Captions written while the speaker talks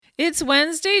It's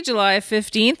Wednesday, July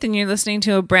 15th, and you're listening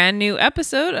to a brand new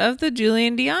episode of The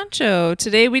Julien Dionne Show.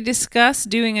 Today we discuss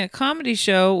doing a comedy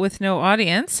show with no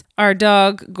audience, our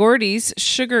dog Gordie's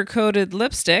sugar-coated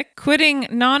lipstick, quitting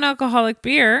non-alcoholic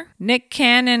beer, Nick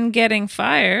Cannon getting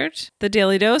fired, The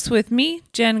Daily Dose with me,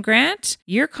 Jen Grant,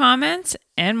 your comments,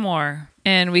 and more.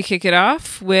 And we kick it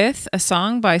off with a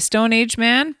song by Stone Age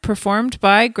Man, performed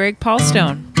by Greg Paul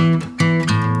Stone.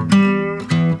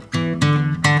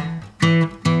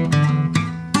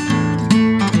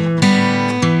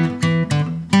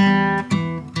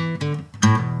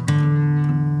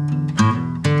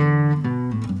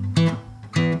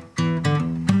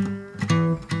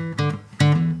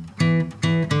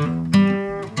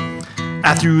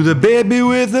 I threw the baby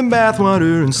with the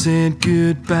bathwater and said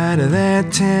goodbye to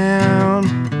that town.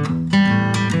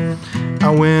 I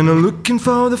went a-looking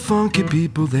for the funky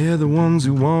people, they're the ones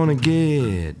who wanna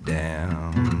get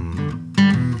down.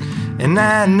 And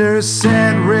I nursed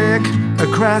that wreck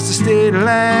across the state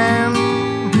line.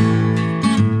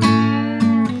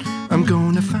 I'm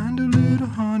gonna find a little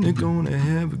honey, gonna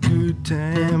have a good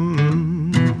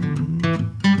time.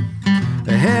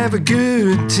 Have a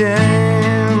good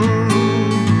time.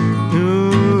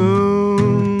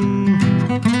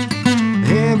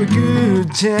 Have a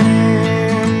good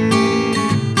time.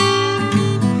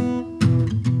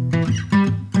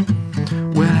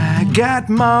 Well, I got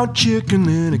more chicken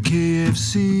than a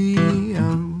KFC.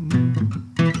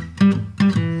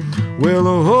 Well,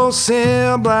 the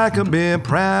wholesale block will be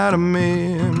proud of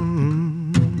me.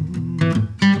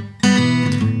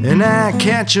 And I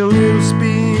catch a little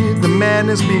speed, the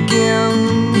madness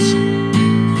begins.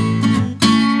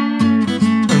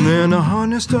 And then a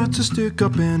honey starts to stick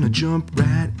up and I jump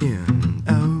right in.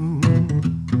 Oh,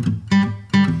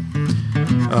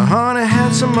 a honey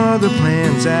had some other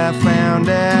plans, I found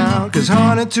out, 'cause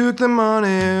honey took the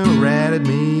money, ratted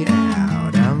me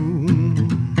out. Oh,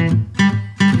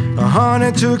 a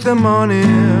honey took the money,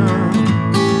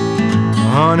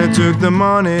 honey took the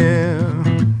money,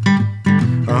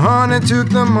 honey took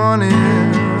the money,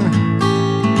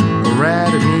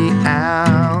 ratted me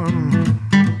out.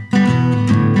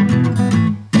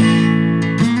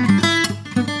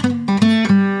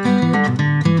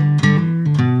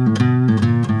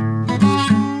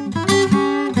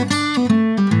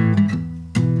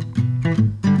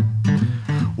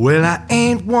 Well, I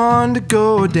ain't one to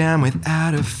go down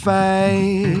without a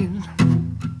fight.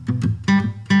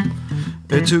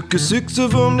 It took 6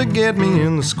 of them to get me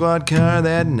in the squad car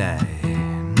that night.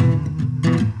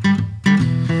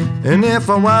 And if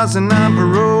I wasn't on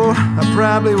parole, I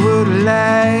probably would've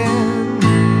lied.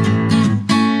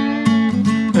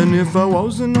 And if I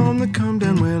wasn't on the come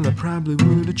down, well, I probably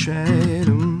would've tried.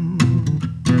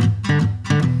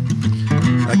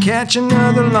 I catch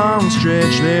another long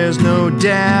stretch, there's no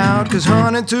doubt, 'cause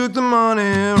honey took the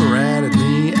money, ratted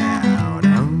me out.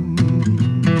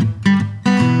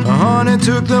 Honey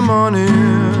took the money,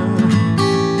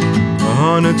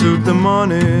 honey took the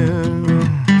money,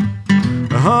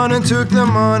 honey took the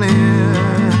money,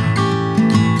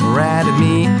 ratted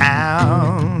me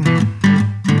out.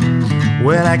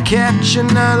 Well, I catch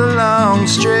another long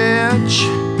stretch,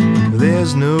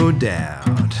 there's no doubt,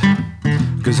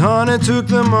 'cause honey took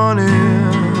the money,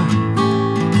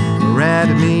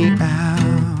 ratted me out.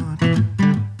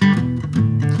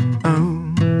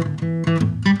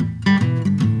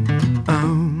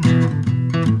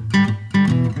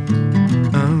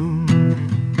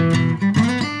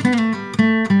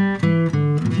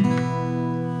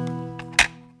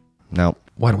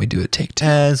 Why don't we do a take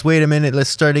two? Wait a minute,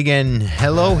 let's start again.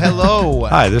 Hello.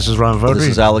 Hi, this is Ron Vodry. This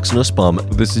is Alex Nussbaum.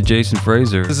 This is Jason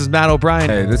Fraser. This is Matt O'Brien.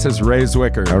 Hey, this is Ray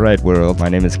Zwicker. All right, world. My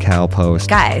name is Cal Post.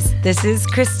 Guys, this is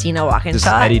Christina Walkinshaw. This is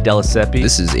Eddie Delaseppe.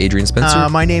 This is Adrian Spencer.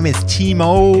 My name is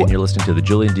Timo. And you're listening to the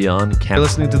Julien Dionne You're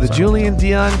listening to the Julien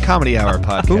Dionne Comedy Hour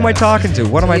podcast. Who am I talking to?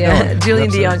 What am I doing?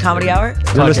 Julien Dionne Comedy Hour.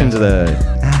 You're listening to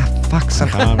the... some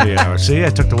Comedy Hour. See, I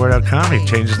took the word out comedy.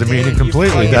 Changes the meaning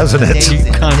completely, doesn't it?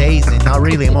 Dazing. Not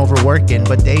really, I'm overworking,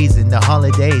 but dazing. The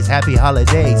holidays. Happy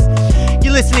holidays.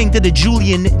 You're listening to the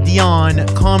Julien Dionne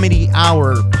Comedy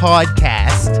Hour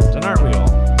podcast. And aren't we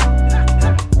all?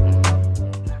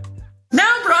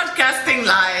 Now broadcasting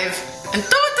live and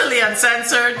totally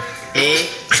uncensored,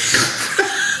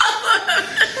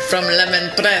 from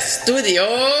Lemon Press Studio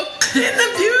in the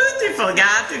beautiful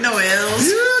Gatineau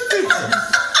Hills.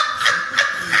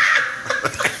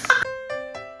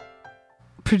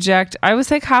 Project. I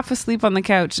was like half asleep on the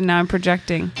couch and now I'm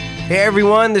projecting. Hey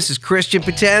everyone, this is Christian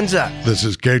Potenza. This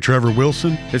is Gay Trevor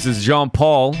Wilson. This is Jean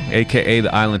Paul, a.k.a.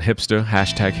 the Island Hipster,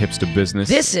 hashtag hipster business.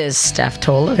 This is Steph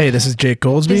Tola. Hey, this is Jake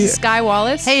Goldsby. This is Sky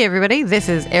Wallace. Hey everybody, this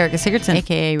is Erica Sigurdsson,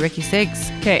 aka Ricky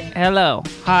Siggs. Okay, hello.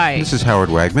 Hi. This is Howard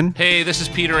Wagman. Hey, this is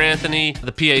Peter Anthony,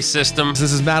 the PA system.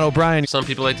 This is Matt O'Brien. Some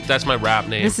people like that's my rap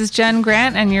name. This is Jen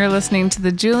Grant, and you're listening to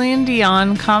the Julien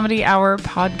Dionne Comedy Hour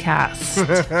podcast.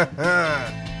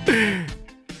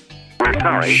 We're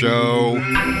sorry. Show.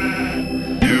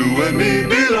 You and me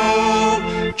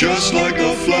belong, just like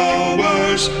the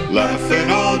flowers, laughing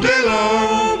all day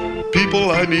long. People,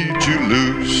 I need to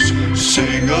loose,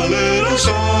 sing a little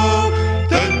song,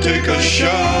 then take a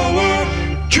shower.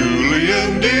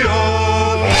 Julien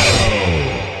Dionne.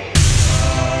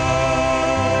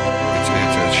 It's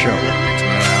a show. It's not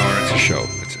an hour. It's a show.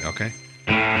 It's okay.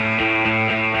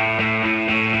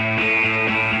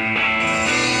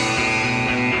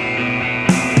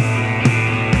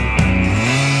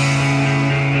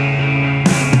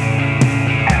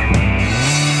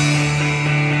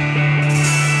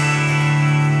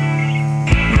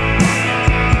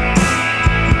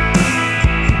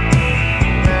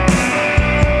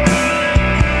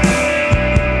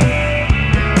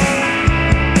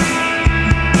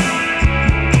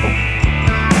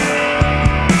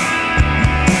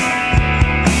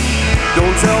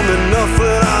 Tell me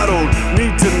nothing I don't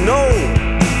need to know.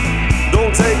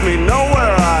 Don't take me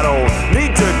nowhere I don't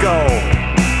need to go.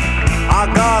 I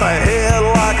got a head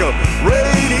like a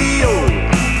radio.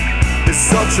 It's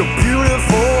such a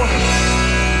beautiful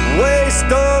waste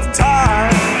of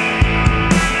time.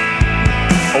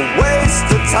 A waste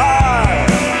of time.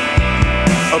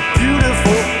 A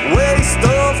beautiful waste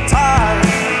of time.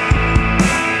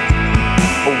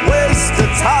 A waste of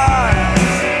time.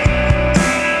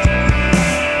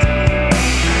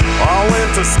 I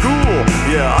went to school,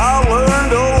 yeah, I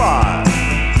learned a lot.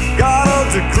 Got a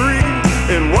degree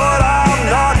in what I'm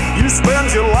not. You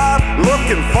spend your life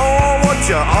looking for what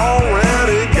you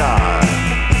already got.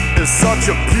 It's such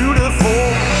a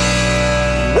beautiful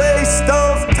waste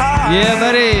of time. Yeah,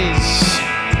 buddies.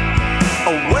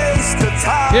 A waste of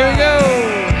time. Here we go.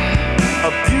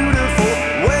 A beautiful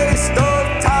waste of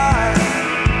time.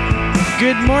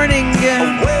 Good morning.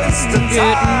 A waste of time.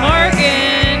 Good morning.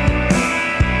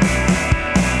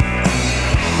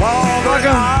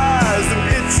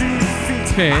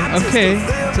 Okay.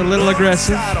 It's a little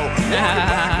aggressive.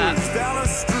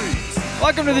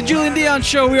 Welcome to the Julien Dionne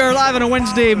Show. We are live on a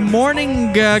Wednesday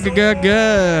morning.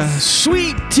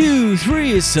 Sweet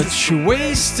 2-3 is such a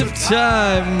waste of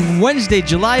time. Wednesday,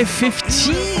 July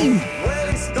 15th.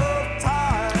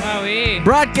 Wowee.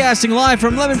 Broadcasting live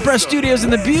from Lemon Press Studios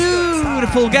in the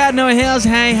beautiful Gatineau Hills.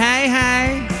 Hey.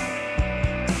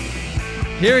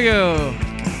 Here we go.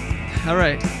 All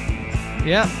right.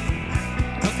 Yep.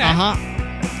 Okay.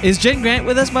 Is Jen Grant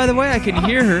with us, by the way? I can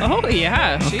hear her. Oh,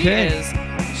 yeah. Okay.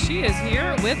 She is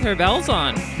here with her bells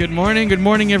on. Good morning,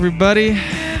 everybody.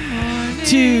 Good morning.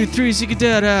 2, 3,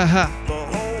 ha.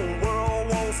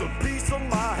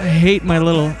 I hate my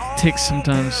little tics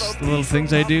sometimes, the little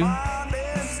things I do.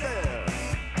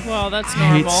 Well, that's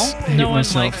normal. I hate No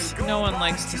one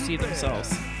likes to see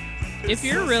themselves. If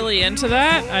you're really into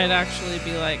that, I'd actually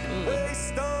be like, ooh.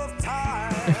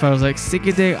 If I was like, sick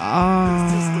a day, You're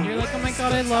like, oh my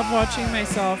god, I love watching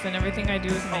myself and everything I do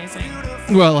is amazing.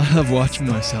 Well, I love watching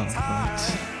myself,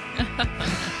 but...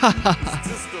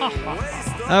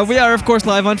 we are, of course,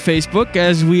 live on Facebook,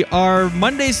 as we are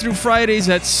Mondays through Fridays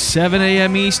at 7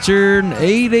 a.m. Eastern,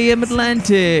 8 a.m.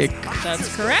 Atlantic.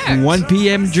 That's correct. 1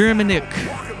 p.m. Germanic.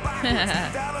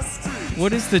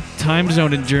 What is the time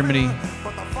zone in Germany?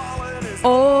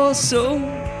 Oh, so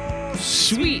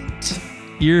sweet.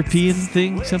 European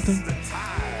thing, something?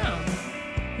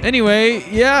 Anyway,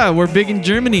 yeah, we're big in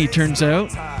Germany, turns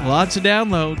out. Lots of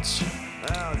downloads.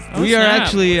 We are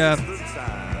actually,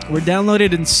 we're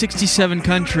downloaded in 67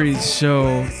 countries,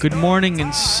 so good morning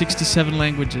in 67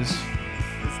 languages.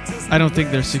 I don't think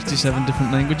there's 67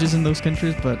 different languages in those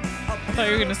countries, but... I thought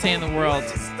you were going to say in the world.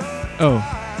 Oh.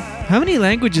 How many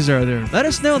languages are there? Let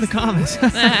us know in the comments. Oh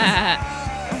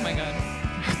my god.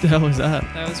 What the hell was that?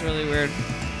 That was really weird.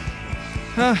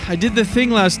 I did the thing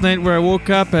last night where I woke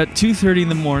up at 2:30 in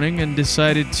the morning and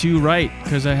decided to write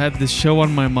because I had this show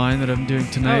on my mind that I'm doing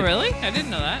tonight. Oh, really? I didn't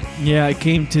know that. Yeah, I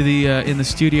came to the in the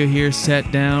studio here, sat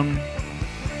down,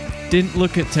 didn't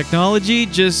look at technology,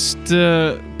 just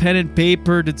pen and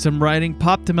paper, did some writing,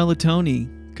 popped the melatonin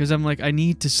because I'm like, I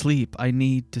need to sleep. I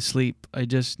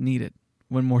just need it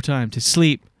one more time to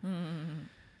sleep.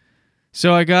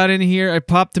 So I got in here, I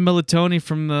popped the melatonin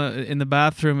from in the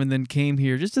bathroom and then came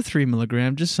here, just a 3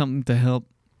 milligram, just something to help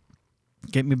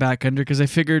get me back under because I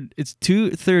figured it's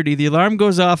 2:30. The alarm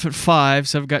goes off at 5,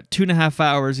 so I've got 2.5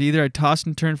 hours. Either I toss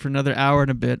and turn for another hour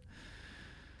and a bit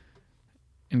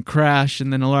and crash,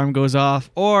 and then alarm goes off,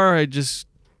 or I just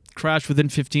crash within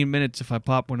 15 minutes if I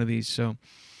pop one of these. So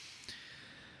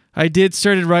I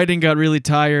started writing, got really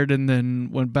tired, and then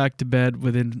went back to bed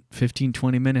within 15,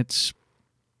 20 minutes.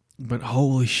 But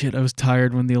holy shit, I was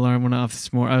tired when the alarm went off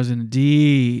this morning. I was in a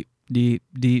deep, deep,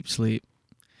 deep sleep.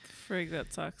 Frig,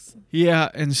 that sucks. Yeah,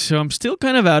 and so I'm still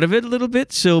kind of out of it a little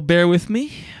bit, so bear with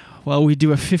me while we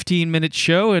do a 15-minute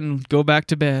show and go back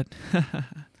to bed.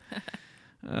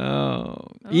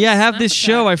 Yeah, I have this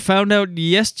show I found out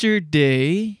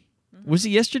yesterday. Was it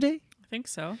yesterday? I think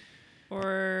so.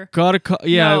 Or got a call.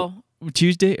 Yeah, no.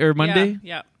 Tuesday or Monday?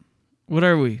 Yeah. What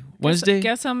are we? Wednesday?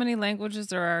 Guess how many languages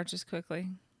there are, just quickly.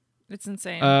 It's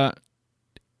insane.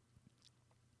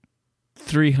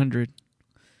 300.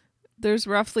 There's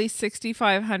roughly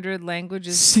 6,500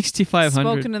 languages 6,500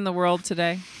 spoken in the world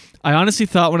today. I honestly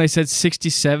thought when I said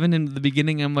 67 in the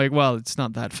beginning, I'm like, well, it's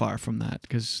not that far from that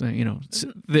because,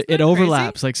 it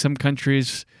overlaps. Crazy? Like some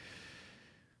countries.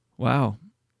 Wow.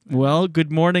 Well,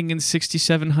 good morning in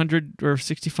 6,700 or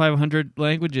 6,500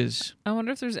 languages. I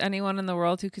wonder if there's anyone in the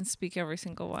world who can speak every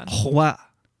single one. Wow.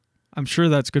 I'm sure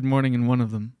that's good morning in one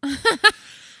of them.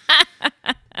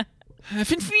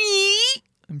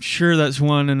 I'm sure that's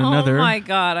one in another. Oh my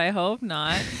God, I hope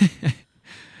not.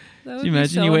 Can you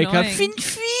imagine you wake annoying.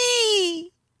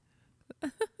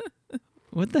 up?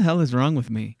 What the hell is wrong with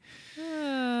me?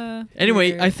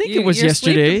 Anyway, I think it was you're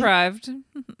yesterday. Sleep deprived.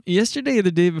 Yesterday or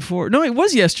the day before. No, it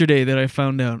was yesterday that I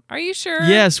found out. Are you sure?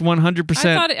 Yes,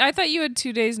 100%. I thought you had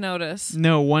 2 days notice.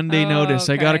 No, 1 day notice.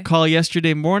 Okay. I got a call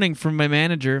yesterday morning from my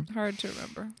manager. Hard to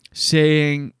remember.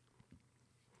 Saying,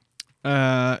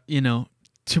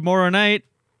 tomorrow night,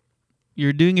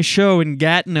 you're doing a show in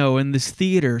Gatineau in this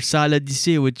theater, Sala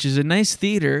d'Issy, which is a nice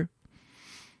theater.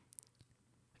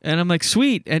 And I'm like,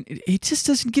 sweet. And it just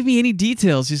doesn't give me any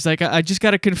details. He's like, I just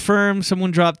got to confirm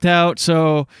someone dropped out,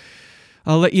 so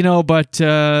I'll let you know, but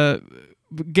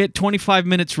get 25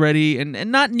 minutes ready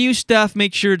and not new stuff.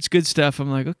 Make sure it's good stuff.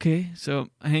 I'm like, okay. So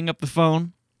I hang up the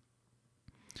phone.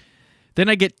 Then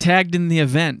I get tagged in the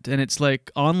event, and it's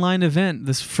like online event,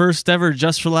 this first ever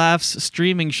Just for Laughs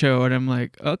streaming show. And I'm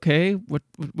like, okay, what?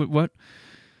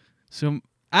 So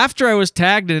after I was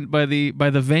tagged in by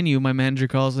the venue, my manager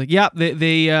calls like, yeah,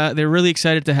 they're really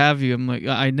excited to have you. I'm like,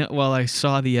 I know. Well, I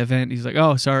saw the event. He's like,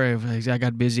 oh, sorry, I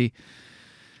got busy.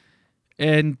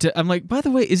 And I'm like, by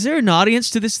the way, is there an audience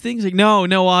to this thing? He's like,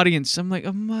 no audience. I'm like,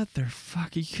 oh,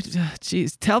 motherfucker, you could,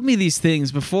 jeez, tell me these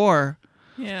things before.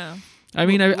 Yeah. I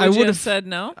mean, I would have said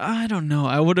no. I don't know.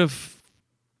 I would have.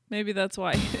 Maybe that's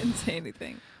why you didn't say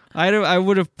anything. I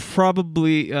would have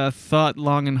probably thought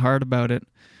long and hard about it,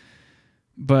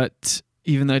 but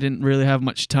even though I didn't really have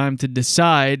much time to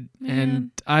decide,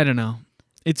 and I don't know,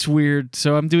 it's weird.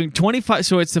 So I'm doing 25.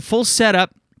 So it's the full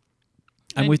setup.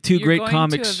 I'm with two great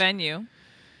comics. You're going to a venue.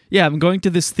 Yeah, I'm going to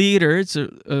this theater. It's a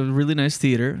really nice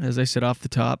theater, as I said off the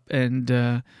top,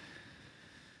 and.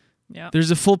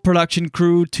 There's a full production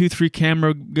crew, 2-3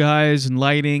 camera guys and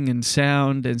lighting and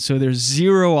sound, and so there's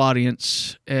zero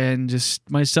audience and just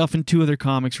myself and 2 other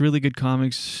comics, really good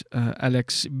comics,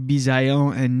 Alex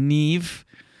Bizaillon and Neve.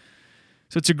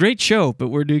 So it's a great show, but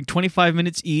we're doing 25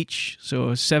 minutes each, so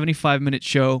a 75-minute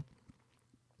show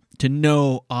to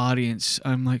no audience.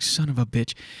 I'm like, son of a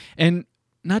bitch. And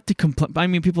not to complain, I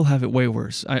mean, people have it way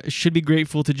worse. I should be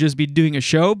grateful to just be doing a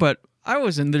show, but I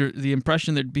was under the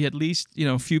impression there'd be at least,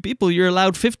 a few people. You're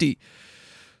allowed 50.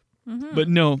 Mm-hmm. But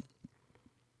no.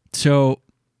 So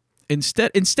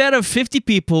instead of 50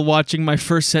 people watching my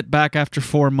first set back after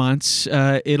 4 months,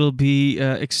 it'll be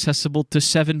accessible to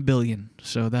 7 billion.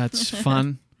 So that's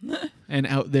fun and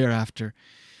out there after.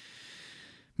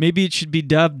 Maybe it should be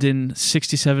dubbed in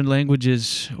 67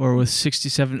 languages or with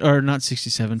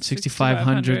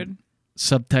 6,500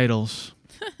 subtitles.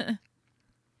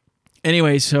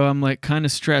 Anyway, so I'm like kind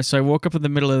of stressed. So I woke up in the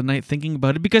middle of the night thinking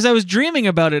about it because I was dreaming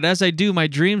about it. As I do, my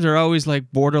dreams are always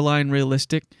like borderline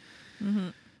realistic. Mm-hmm.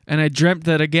 And I dreamt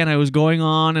that, again, I was going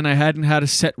on and I hadn't had a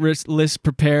set list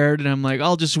prepared. And I'm like,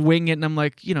 I'll just wing it. And I'm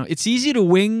like, it's easy to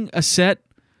wing a set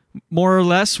more or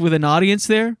less with an audience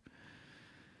there.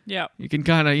 Yeah. You can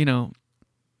kind of,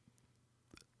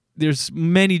 there's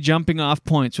many jumping off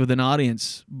points with an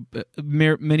audience,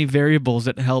 many variables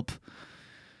that help.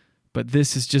 But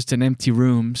this is just an empty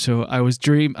room, so I had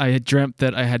dreamt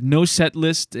that I had no set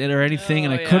list or anything,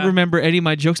 and I couldn't remember any of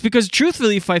my jokes. Because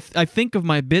truthfully, if I think of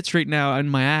my bits right now in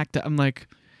my act, I'm like,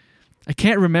 I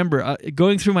can't remember.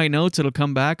 Going through my notes, it'll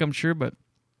come back, I'm sure. But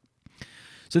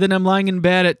So then I'm lying in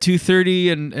bed at 2:30,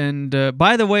 and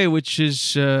by the way, which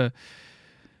is the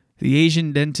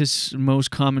Asian dentist's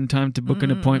most common time to book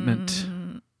an appointment.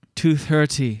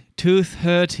 2:30.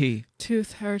 2:30.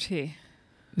 2:30.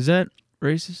 Is that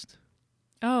racist?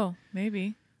 Oh,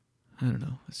 maybe. I don't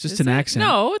know. It's just an accent.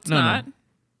 No, it's not. No.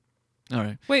 All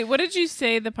right. Wait, what did you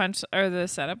say the punch or the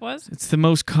setup was? It's the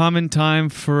most common time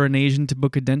for an Asian to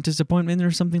book a dentist appointment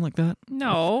or something like that.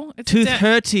 No, it's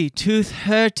 2:30.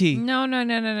 2:30.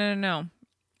 No.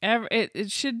 It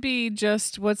should be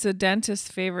just what's a dentist's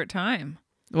favorite time.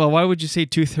 Well, why would you say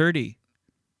 2:30?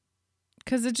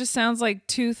 Because it just sounds like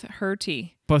tooth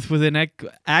hurty. But with an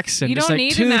accent. You don't it's like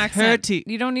need an accent. 2:30.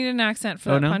 You don't need an accent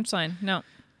for that punchline. No.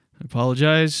 I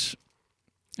apologize.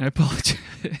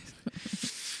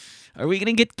 Are we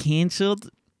gonna get canceled?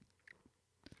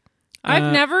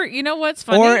 I've never. You know what's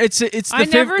funny? Or it's the I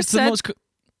never it's said. the most.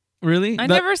 Really? I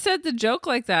never said the joke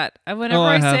like that. Whenever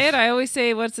I say have. it, I always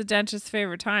say, "What's the dentist's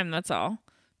favorite time?" That's all.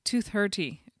 Tooth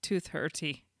hurty. Tooth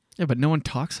hurty. Yeah, but no one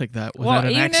talks like that without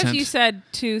an even accent. if you said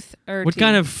tooth hurty, What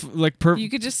kind of you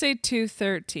could just say tooth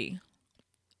hurty.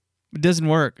 It doesn't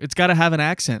work. It's got to have an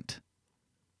accent.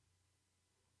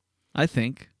 I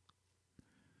think.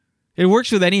 It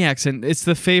works with any accent. It's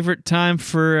the favorite time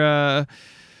for a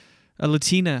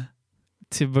Latina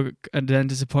to book a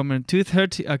dentist appointment.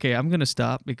 2:30. Okay, I'm going to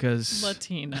stop because...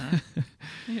 Latina.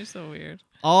 You're so weird.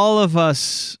 All of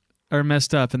us are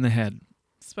messed up in the head.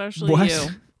 Especially What? you.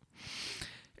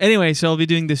 Anyway, so I'll be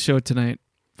doing this show tonight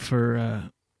for...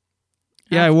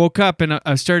 I woke up and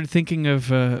I started thinking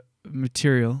of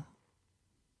material.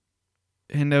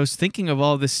 And I was thinking of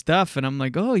all this stuff, and I'm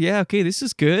like, oh, yeah, okay, this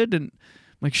is good. And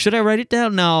I'm like, should I write it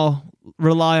down? No,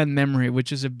 rely on memory,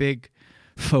 which is a big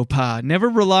faux pas. Never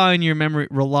rely on your memory.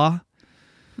 Rely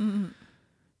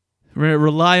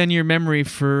on your memory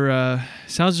for,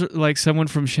 sounds like someone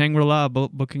from Shangri-La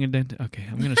booking a dentist. Okay,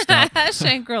 I'm going to stop.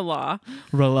 Shangri-La.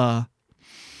 Rely.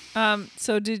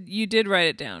 So you did write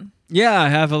it down? Yeah, I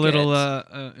have a little,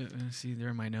 see, there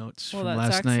are my notes from that's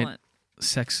last excellent. night.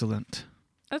 Excellent.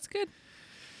 That's good.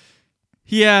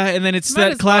 Yeah, and then it's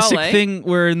that classic thing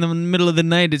where in the middle of the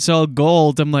night it's all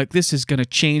gold. I'm like, this is going to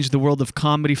change the world of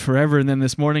comedy forever. And then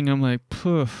this morning I'm like,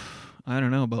 poof, I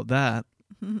don't know about that.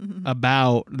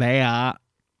 About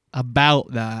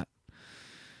that.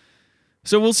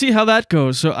 So we'll see how that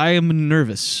goes. So I am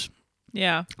nervous.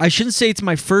 Yeah. I shouldn't say it's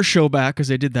my first show back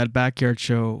because I did that backyard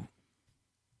show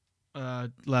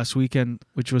last weekend,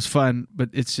 which was fun. But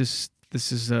it's just,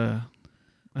 this is, I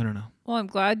don't know. Well, I'm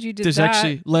glad you did There's that.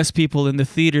 actually less people in the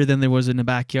theater than there was in the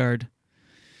backyard.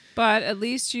 But at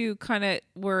least you kind of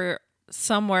were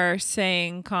somewhere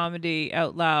saying comedy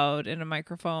out loud in a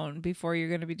microphone before you're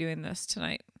going to be doing this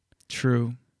tonight.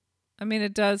 True. I mean,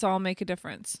 it does all make a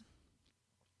difference.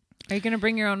 Are you going to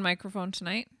bring your own microphone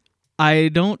tonight? I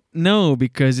don't know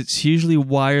because it's usually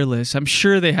wireless. I'm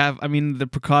sure they have, the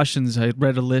precautions. I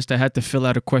read a list. I had to fill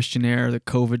out a questionnaire, the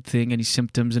COVID thing, any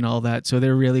symptoms and all that. So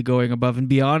they're really going above and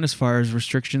beyond as far as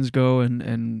restrictions go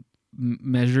and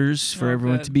measures for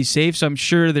everyone to be safe. So I'm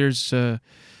sure there's going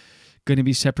to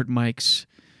be separate mics.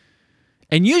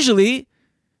 And usually,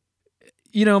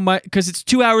 because it's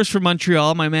 2 hours from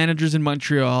Montreal, my manager's in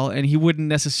Montreal, and he wouldn't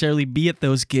necessarily be at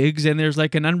those gigs. And there's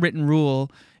like an unwritten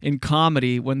rule in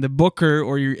comedy when the booker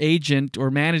or your agent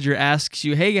or manager asks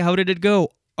you, hey, how did it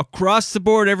go? Across the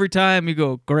board every time you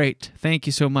go, great, thank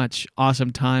you so much,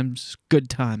 awesome times, good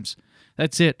times.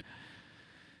 That's it.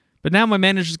 But now my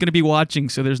manager's going to be watching,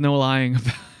 so there's no lying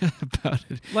about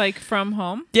it. Like from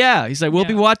home? Yeah, he's like, we'll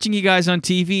be watching you guys on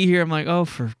TV here. I'm like, oh,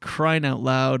 for crying out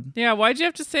loud. Yeah, why'd you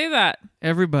have to say that?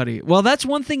 Everybody. Well, that's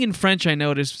one thing in French I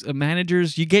noticed.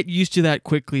 Managers, you get used to that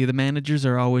quickly. The managers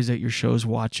are always at your shows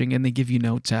watching, and they give you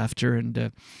notes after. And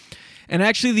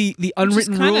actually, the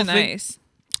unwritten rule thing, nice.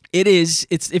 It is.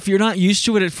 It's if you're not used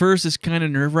to it at first, it's kind of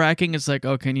nerve-wracking. It's like,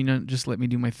 oh, can you not just let me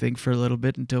do my thing for a little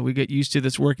bit until we get used to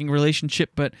this working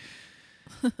relationship? But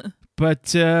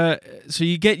so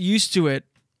you get used to it.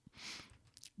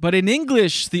 But in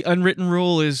English, the unwritten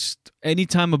rule is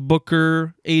anytime a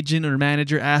booker, agent, or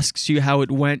manager asks you how it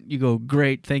went, you go,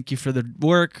 great, thank you for the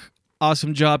work,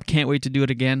 awesome job, can't wait to do it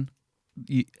again.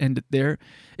 You end it there.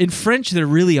 In French, they're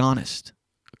really honest.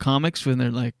 Comics, when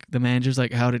they're like, the manager's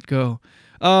like, how'd it go?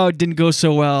 Oh, it didn't go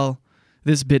so well.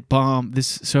 This bit bombed.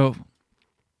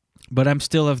 But I'm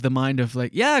still of the mind of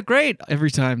like, yeah, great, every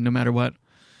time, no matter what.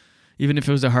 Even if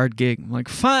it was a hard gig. I'm like,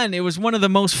 fun. It was one of the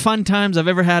most fun times I've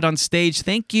ever had on stage.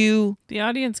 Thank you. The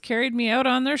audience carried me out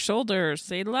on their shoulders.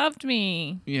 They loved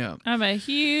me. Yeah. I'm a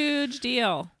huge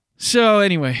deal. So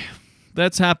anyway,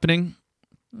 that's happening.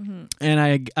 Mm-hmm.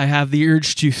 And I have the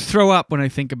urge to throw up when I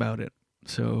think about it.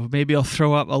 So maybe I'll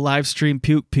throw up a live stream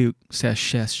puke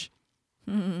sesh.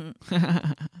 And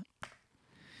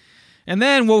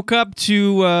then woke up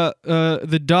to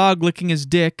the dog licking his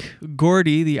dick,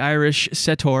 Gordie, the Irish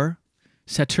setter.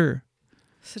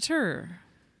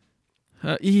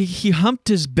 He humped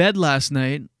his bed last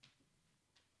night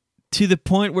to the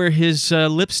point where his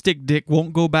lipstick dick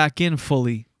won't go back in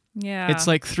fully. Yeah. It's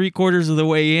like 3/4 of the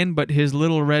way in, but his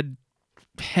little red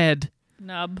head...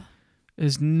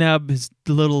 His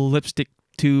little lipstick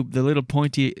tube, the little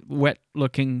pointy,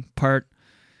 wet-looking part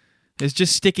is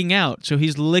just sticking out. So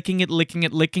he's licking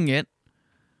it.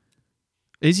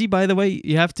 Is he, by the way?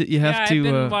 You have to. I've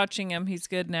been watching him. He's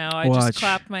good now. I just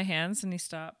clapped my hands and he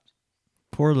stopped.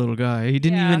 Poor little guy. He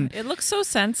didn't even. It looks so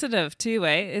sensitive too,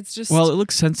 eh? It's just. Well, it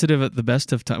looks sensitive at the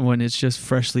best of time when it's just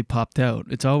freshly popped out.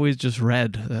 It's always just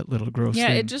red. That little gross thing.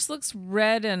 Yeah, it just looks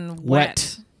red and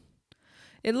wet.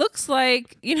 It looks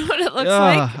like, you know what it looks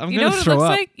like? I'm going to throw up.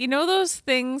 Like? You know those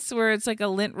things where it's like a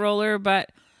lint roller,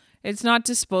 but it's not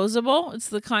disposable? It's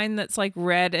the kind that's like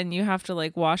red and you have to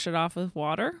like wash it off with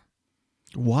water.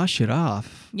 Wash it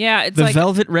off? Yeah, it's the like...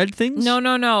 velvet red things?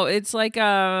 No. It's like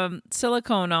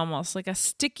silicone almost, like a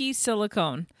sticky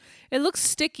silicone. It looks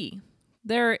sticky.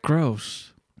 They're...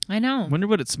 Gross. I know. Wonder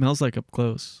what it smells like up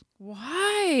close.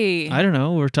 Why? I don't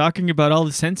know. We're talking about all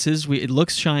the senses. It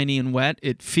looks shiny and wet.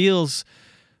 It feels...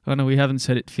 Oh, no, we haven't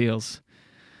said it feels.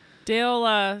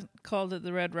 Dale called it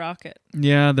the Red Rocket.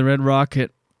 Yeah, the Red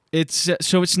Rocket. It's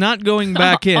so it's not going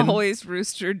back in. Always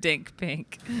rooster dink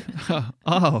pink.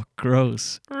 Oh,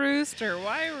 gross. Rooster.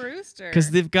 Why rooster? Because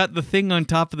they've got the thing on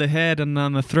top of the head and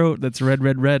on the throat that's red,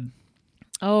 red, red.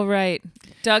 Oh, right.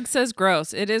 Doug says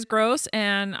gross. It is gross,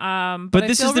 and but I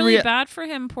this feel is the really bad for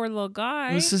him, poor little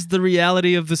guy. This is the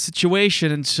reality of the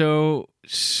situation, and so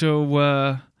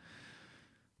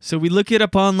we look it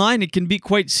up online. It can be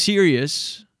quite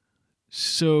serious.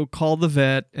 So call the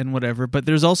vet and whatever. But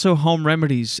there's also home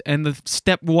remedies. And the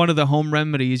step one of the home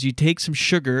remedy is you take some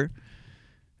sugar.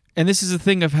 And this is the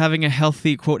thing of having a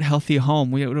healthy, quote, healthy home.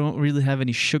 We don't really have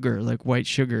any sugar, like white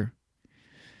sugar.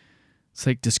 It's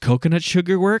like, does coconut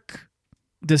sugar work?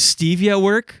 Does stevia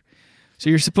work? So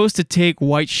you're supposed to take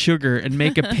white sugar and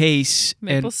make a paste.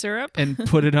 Maple syrup? And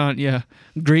put it on, yeah.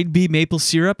 Grade B maple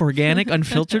syrup, organic,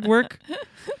 unfiltered work.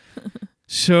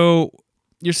 So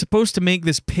you're supposed to make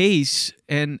this paste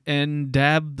and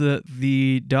dab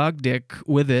the dog dick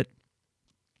with it.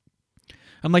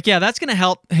 I'm like, yeah, that's going to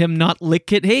help him not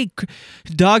lick it. Hey,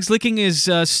 dog's licking his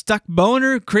stuck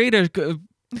boner. Create a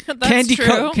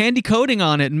candy coating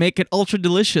on it and make it ultra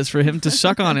delicious for him to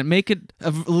suck on it. Make it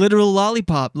a literal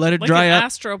lollipop. Let it like dry an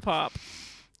up. Astropop.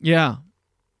 Yeah.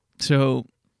 So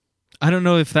I don't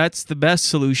know if that's the best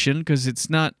solution because it's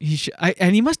not.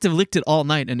 And he must have licked it all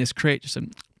night in his crate. Just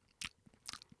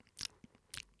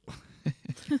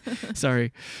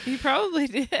sorry. He probably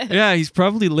did. Yeah, he's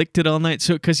probably licked it all night.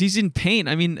 So because he's in pain.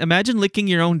 I mean, imagine licking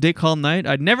your own dick all night.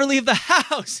 I'd never leave the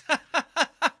house.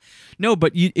 No,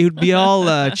 but it would be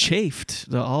all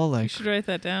chafed. All like. You should write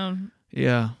that down.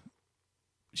 Yeah.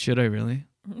 Should I really?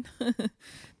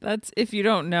 That's, if you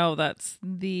don't know, that's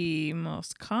the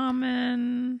most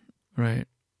common. Right.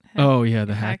 Oh yeah,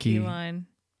 the hacky line.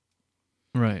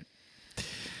 Right.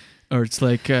 Or it's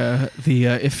like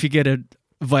if you get a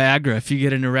Viagra, if you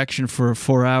get an erection for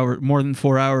more than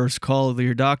 4 hours, call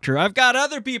your doctor. I've got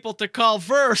other people to call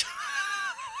first.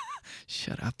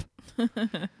 Shut up.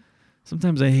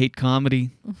 Sometimes I hate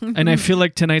comedy. And I feel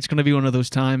like tonight's going to be one of those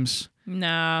times.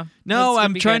 No,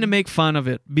 I'm trying to make fun of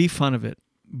it. Be fun of it.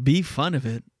 Be fun of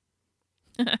it.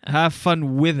 Have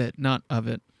fun with it, not of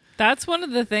it. That's one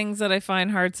of the things that I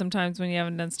find hard sometimes when you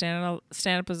haven't done stand-up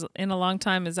in a long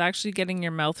time is actually getting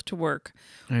your mouth to work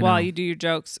while you do your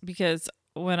jokes. Because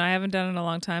when I haven't done it in a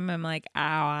long time, I'm like,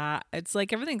 it's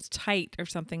like everything's tight or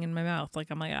something in my mouth.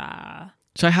 Like I'm like,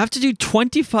 So I have to do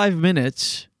 25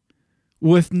 minutes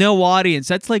with no audience.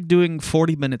 That's like doing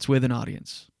 40 minutes with an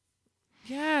audience.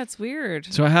 Yeah, it's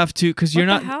weird. So I have to, because you're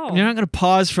not hell? going to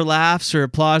pause for laughs or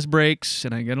applause breaks,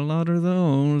 and I get a lot of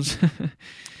those.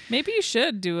 Maybe you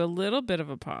should do a little bit of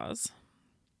a pause.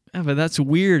 Yeah, but that's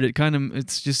weird.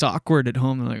 It's just awkward at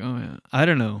home. They're like, oh yeah, I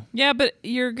don't know. Yeah, but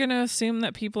you're gonna assume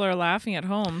that people are laughing at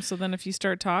home. So then if you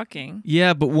start talking,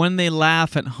 yeah, but when they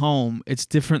laugh at home, it's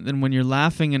different than when you're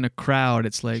laughing in a crowd.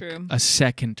 It's like a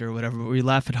second or whatever. But when you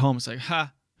laugh at home, it's like,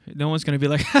 ha. No one's gonna be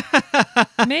like,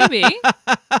 maybe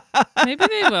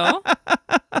they will.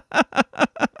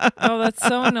 Oh, that's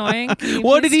so annoying.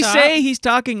 What did he say? He's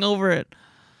talking over it.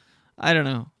 I don't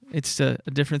know. It's a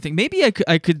different thing. Maybe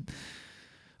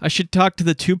I should talk to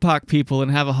the Tupac people and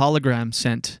have a hologram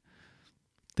sent.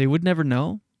 They would never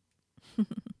know.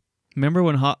 Remember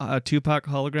when Tupac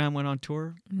hologram went on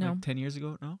tour? No. Like 10 years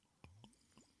ago? No?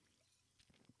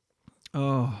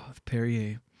 Oh,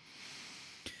 Perrier.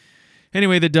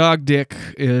 Anyway, the dog dick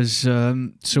is...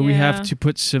 so we have to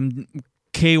put some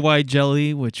KY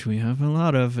jelly, which we have a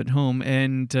lot of at home,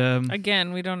 and...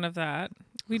 Again, we don't have that.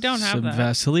 We don't have some that.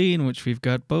 Vaseline, which we've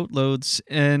got boatloads,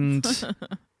 and...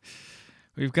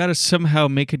 We've got to somehow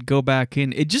make it go back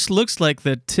in. It just looks like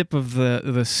the tip of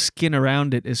the skin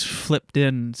around it is flipped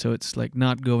in, so it's like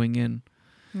not going in.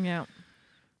 Yeah.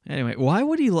 Anyway, why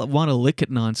would he want to lick it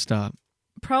nonstop?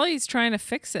 Probably he's trying to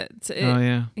fix it. Oh,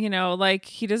 yeah. You know, like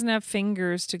he doesn't have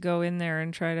fingers to go in there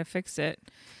and try to fix it,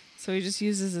 so he just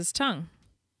uses his tongue.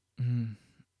 Mm.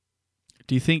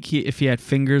 Do you think if he had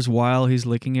fingers while he's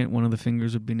licking it, one of the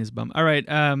fingers would be in his bum? All right.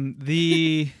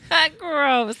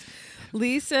 Gross.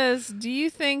 Lee says, do you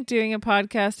think doing a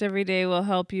podcast every day will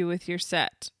help you with your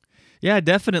set? Yeah,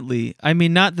 definitely. I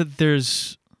mean, not that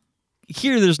there's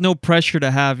no pressure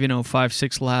to have,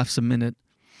 5-6 laughs a minute.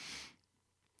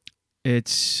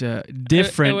 It's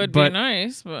different. It would but be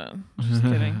nice, but just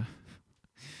kidding.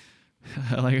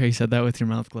 I like how you said that with your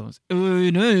mouth closed. It would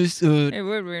be nice. It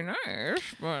would be nice,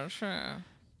 but sure.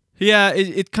 Yeah,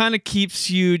 it kind of keeps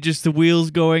you just the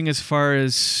wheels going as far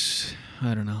as,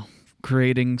 I don't know,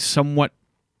 creating somewhat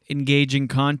engaging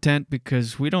content,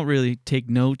 because we don't really take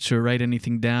notes or write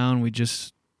anything down. We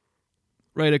just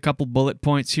write a couple bullet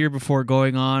points here before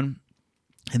going on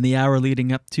and the hour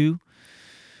leading up to.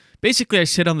 Basically, I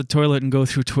sit on the toilet and go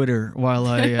through Twitter while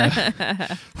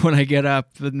when I get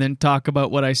up, and then talk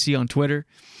about what I see on Twitter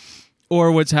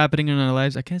or what's happening in our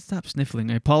lives. I can't stop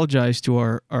sniffling. I apologize to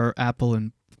our Apple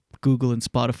and Google and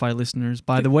Spotify listeners.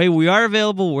 By the way, we are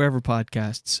available wherever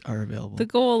podcasts are available. The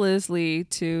goal is, Lee,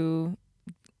 to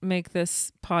make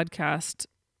this podcast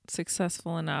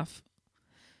successful enough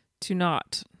to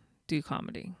not do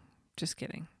comedy. Just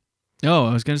kidding. Oh,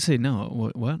 I was going to say no.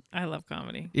 What? I love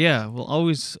comedy. Yeah, well,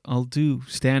 I'll do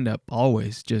stand-up,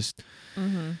 always. Just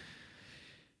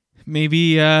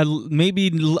maybe I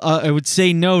would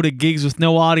say no to gigs with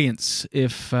no audience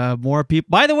if more people...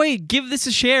 By the way, give this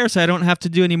a share so I don't have to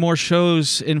do any more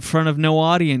shows in front of no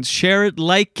audience. Share it,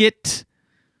 like it,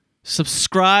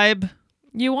 subscribe.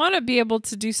 You want to be able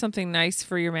to do something nice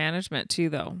for your management too,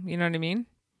 though. You know what I mean?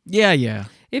 Yeah.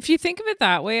 If you think of it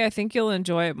that way, I think you'll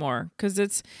enjoy it more, because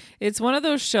it's one of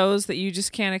those shows that you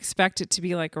just can't expect it to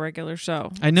be like a regular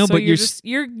show. I know, so but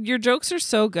your jokes are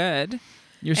so good,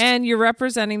 and you're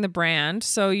representing the brand.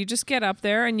 So you just get up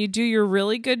there and you do your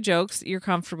really good jokes that you're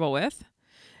comfortable with,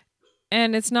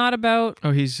 and it's not about.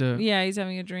 Oh, he's he's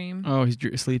having a dream. Oh, he's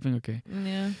sleeping. Okay.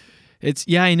 Yeah.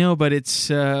 I know, but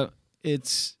it's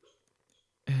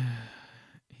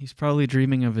he's probably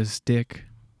dreaming of his dick.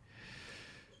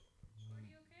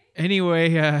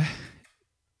 Anyway,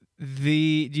 do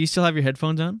you still have your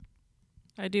headphones on?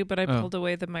 I do, but I pulled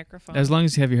away the microphone. As long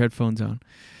as you have your headphones on,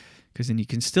 because then you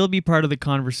can still be part of the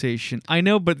conversation. I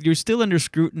know, but you're still under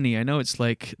scrutiny. I know it's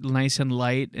like nice and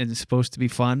light and it's supposed to be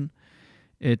fun.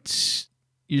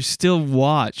 You're still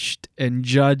watched and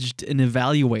judged and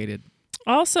evaluated.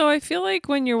 Also, I feel like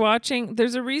when you're watching,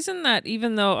 there's a reason that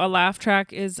even though a laugh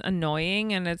track is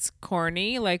annoying and it's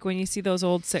corny, like when you see those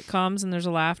old sitcoms and there's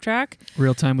a laugh track.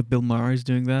 Real Time with Bill Maher is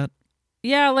doing that.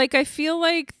 Yeah, like I feel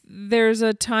like there's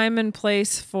a time and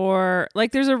place for,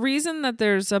 like there's a reason that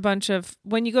there's a bunch of,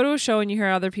 when you go to a show and you hear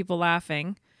other people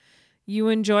laughing, you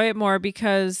enjoy it more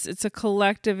because it's a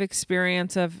collective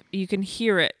experience of, you can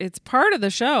hear it. It's part of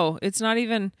the show. It's not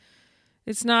a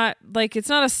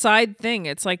side thing.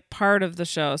 It's like part of the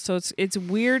show. So it's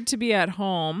weird to be at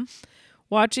home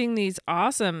watching these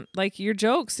awesome, like your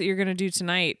jokes that you're going to do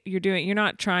tonight. You're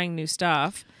not trying new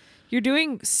stuff. You're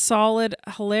doing solid,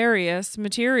 hilarious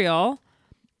material.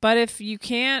 But if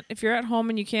you're at home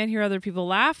and you can't hear other people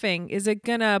laughing, is it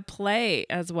going to play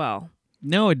as well?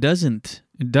 No, it doesn't.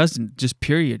 It doesn't. Just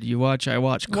period. I watch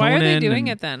Conan. Why are they doing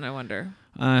it then, I wonder?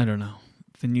 I don't know.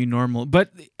 The new normal.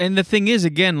 And the thing is,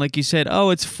 again, like you said,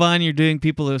 it's fun. You're doing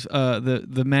people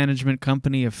the management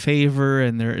company a favor,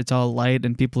 and it's all light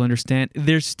and people understand.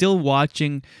 They're still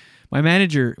watching. My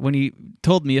manager, when he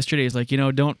told me yesterday, is like,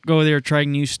 don't go there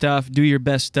trying new stuff. Do your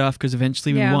best stuff, because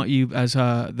eventually we want you as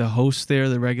the host there,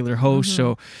 the regular host.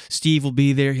 So Steve will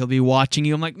be there. He'll be watching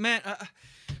you. I'm like, man,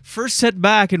 first set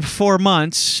back in 4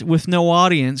 months with no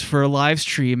audience for a live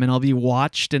stream, and I'll be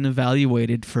watched and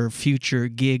evaluated for future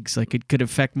gigs. Like, it could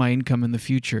affect my income in the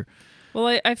future.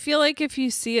 Well, I feel like if you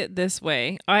see it this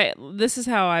way, this is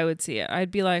how I would see it. I'd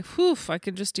be like, whew, I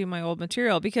could just do my old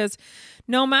material, because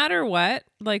no matter what,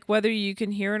 like whether you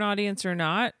can hear an audience or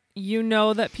not,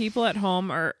 that people at home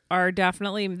are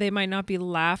definitely, they might not be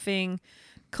laughing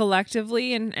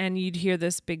collectively and you'd hear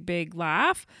this big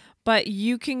laugh, but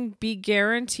you can be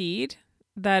guaranteed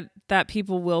that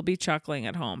people will be chuckling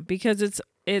at home because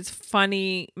it's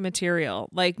funny material,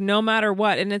 like no matter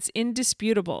what, and it's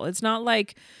indisputable. It's not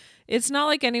like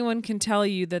anyone can tell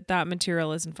you that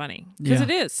material isn't funny, because it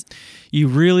is.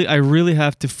 I really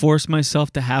have to force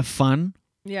myself to have fun.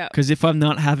 Yeah. Because if I'm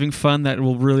not having fun, that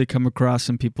will really come across,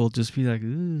 and people just be like,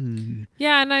 ooh.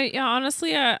 Yeah, and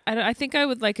honestly, I think I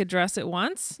would like address it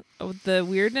once, the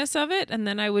weirdness of it, and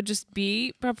then I would just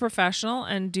be a professional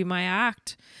and do my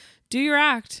act. Do your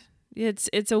act.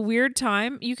 It's a weird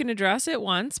time. You can address it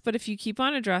once, but if you keep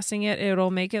on addressing it, it'll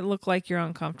make it look like you're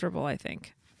uncomfortable, I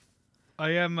think.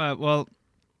 I am,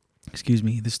 excuse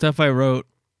me. The stuff I wrote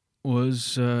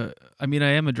was, I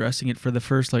am addressing it for the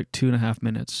first 2.5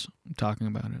 minutes. I'm talking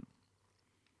about it.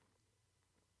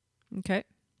 Okay.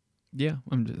 Yeah,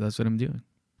 that's what I'm doing.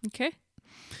 Okay.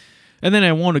 And then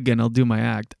I won't again. I'll do my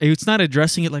act. It's not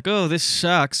addressing it like, oh, this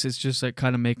sucks. It's just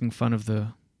kind of making fun of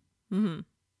the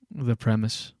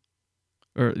premise.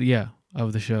 Or, yeah,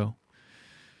 of the show.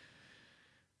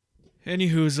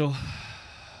 Anyhoozle.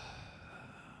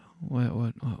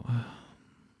 What?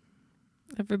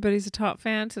 Everybody's a top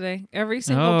fan today. Every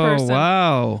single person. Oh,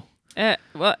 wow.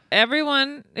 Well,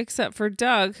 everyone except for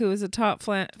Doug, who is a top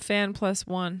fan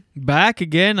 +1. Back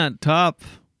again at top.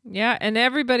 Yeah, and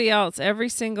everybody else, every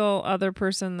single other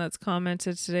person that's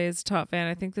commented today is a top fan.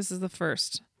 I think this is the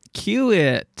first. Cue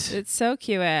it. It's so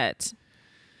cute.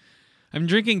 I'm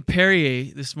drinking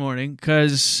Perrier this morning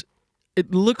because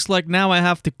it looks like now I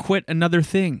have to quit another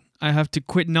thing. I have to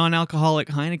quit non-alcoholic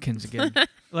Heinekens again.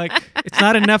 It's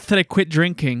not enough that I quit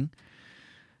drinking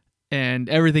and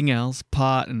everything else,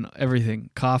 pot and everything,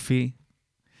 coffee,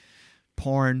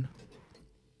 porn.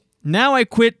 Now I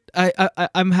quit.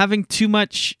 I'm having too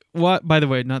much. What? By the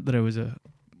way, not that I was a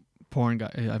porn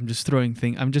guy. I'm just trying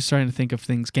to think of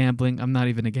things. Gambling. I'm not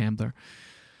even a gambler.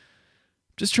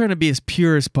 Just trying to be as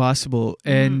pure as possible.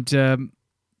 And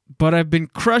but I've been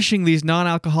crushing these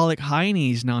non-alcoholic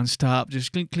Heinies nonstop.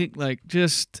 Just clink, clink,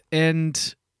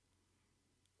 and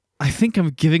I think I'm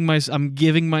giving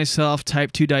myself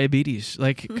type 2 diabetes,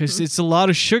 because it's a lot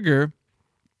of sugar.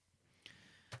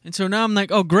 And so now I'm like,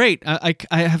 oh great, I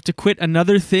have to quit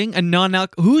another thing, a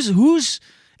non-alcoholic. Who's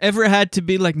ever had to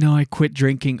be like, no, I quit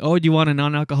drinking. Oh, do you want a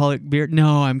non-alcoholic beer?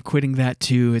 No, I'm quitting that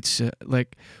too. It's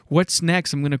what's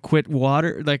next? I'm gonna quit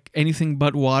water, anything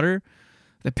but water.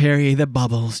 The Perrier, the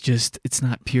bubbles, it's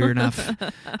not pure enough.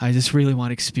 I just really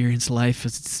want to experience life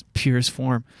as its purest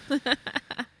form.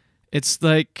 It's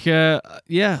I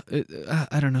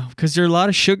don't know, because there's a lot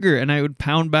of sugar, and I would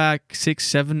pound back 6,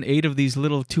 7, 8 of these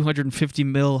little 250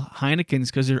 ml Heinekens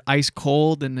because they're ice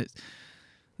cold and it's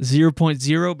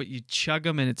 0.0, but you chug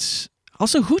them, and it's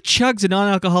also, who chugs a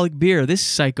non-alcoholic beer? This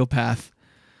psychopath.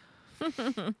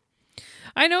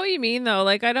 I know what you mean though.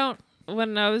 I don't.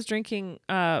 When I was drinking,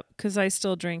 because I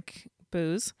still drink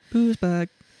booze. Booze back.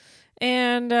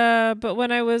 And but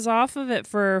when I was off of it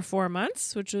for 4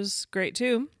 months, which was great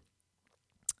too,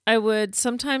 I would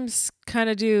sometimes kind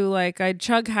of do I'd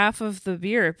chug half of the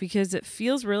beer because it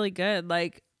feels really good.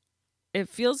 It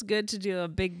feels good to do a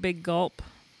big gulp.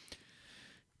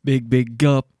 Big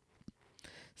gulp.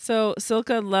 So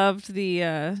Silka loved the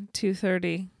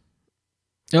 230.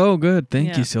 Oh, good.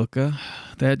 Thank you, Silka.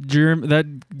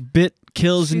 That bit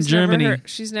kills in Germany.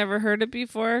 She's never heard it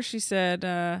before. She said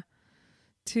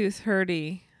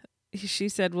 230. She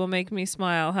said, will make me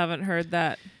smile. Haven't heard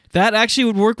that. That actually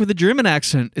would work with a German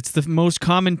accent. It's the most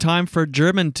common time for a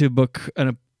German to book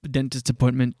a dentist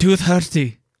appointment.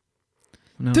 230.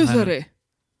 230.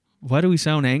 Why do we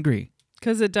sound angry?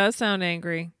 Because it does sound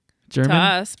angry. German? To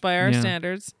us, by our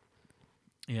standards.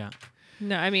 Yeah.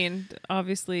 No, I mean,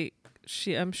 obviously,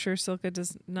 I'm sure Silka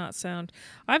does not sound.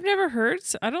 I've never heard.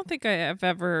 I don't think I have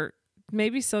ever.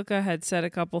 Maybe Silka had said a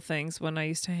couple things when I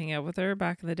used to hang out with her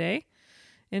back in the day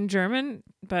in German,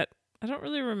 but I don't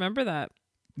really remember that.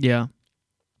 Yeah.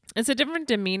 It's a different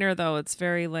demeanor, though. It's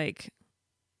very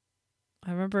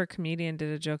I remember a comedian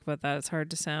did a joke about that. It's hard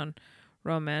to sound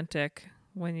romantic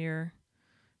when you're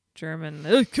German.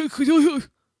 What the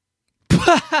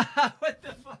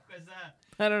fuck was that?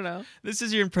 I don't know. This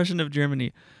is your impression of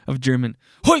Germany, of German.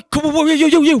 Hoi, come on,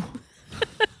 yo.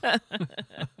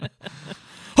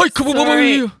 Hoi, come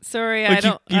on, Sorry, I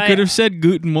don't. You could have said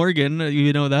Guten Morgen.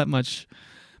 You know that much,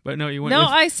 but no, you went. No, with,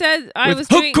 I said I with, was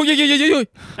doing.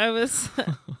 I was.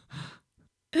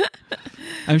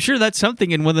 I'm sure that's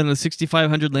something in more than the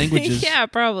 6,500 languages. Yeah,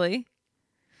 probably.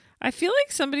 I feel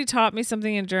like somebody taught me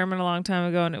something in German a long time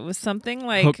ago, and it was something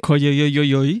like. It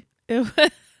was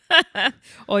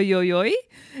Oi.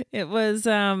 It was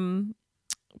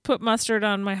put mustard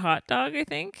on my hot dog, I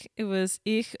think. It was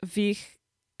ich wie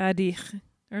dich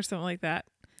or something like that.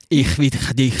 Ich will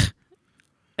dich.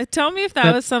 Tell me if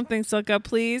that was something, Silka,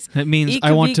 please. That means Ich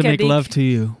I want to wie make dich. love to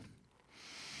you.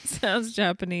 Sounds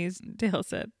Japanese, Dale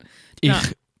said.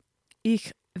 Ich.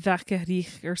 Ich wecke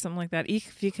dich or something like that. Ich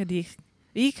wecke dich.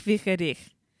 Ich wecke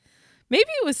dich. Maybe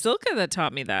it was Silka that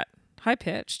taught me that. High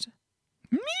pitched.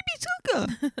 Maybe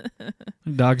Silka.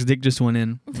 Dog's dick just went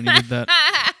in when you did that.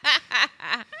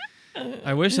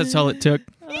 I wish that's all it took.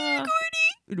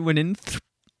 It went in.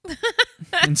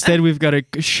 Instead, we've got to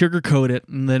sugarcoat it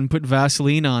and then put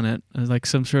Vaseline on it, like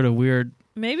some sort of weird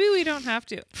Maybe we don't have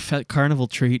to. carnival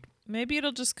treat. Maybe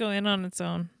it'll just go in on its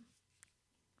own.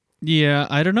 Yeah,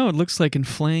 I don't know. It looks like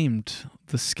inflamed,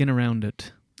 the skin around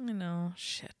it. I know.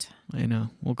 Shit. I know.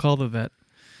 We'll call the vet.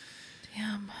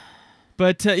 Damn.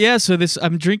 But so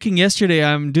I'm drinking yesterday.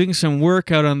 I'm doing some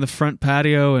work out on the front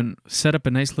patio and set up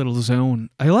a nice little zone.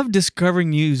 I love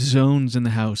discovering new zones in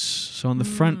the house. So on the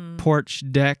front porch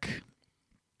deck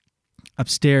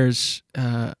upstairs,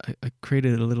 I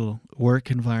created a little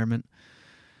work environment.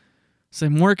 So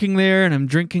I'm working there and I'm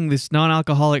drinking this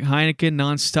non-alcoholic Heineken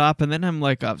nonstop. And then I'm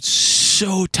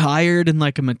so tired and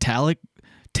like a metallic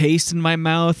taste in my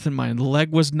mouth and my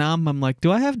leg was numb. I'm like, do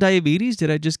I have diabetes?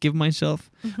 Did I just give myself?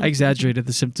 I exaggerated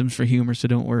the symptoms for humor, so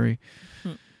don't worry.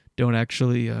 Don't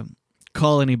actually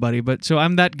call anybody. But so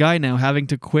I'm that guy now, having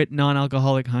to quit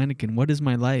non-alcoholic Heineken. What is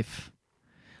my life?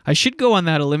 I should go on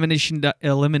that elimination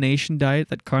diet,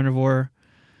 that carnivore,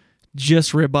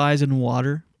 just ribeyes and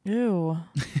water. Ew.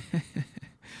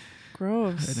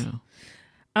 Gross. I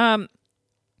know.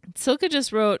 Silka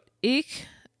just wrote, Ich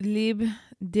lieb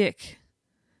dich.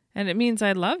 And it means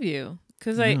I love you.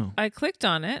 Because I clicked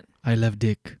on it. I love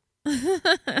dick.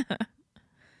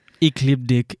 Ich lieb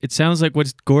dick. It sounds like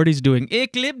what Gordie's doing.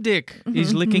 Ich lieb dick.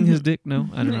 He's licking his dick. No,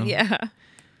 I don't know. Yeah.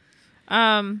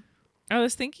 I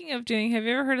was thinking of doing, have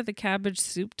you ever heard of the cabbage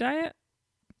soup diet?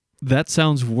 That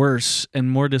sounds worse and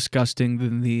more disgusting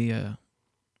than the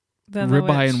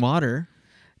ribeye and water.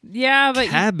 Yeah, but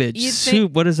cabbage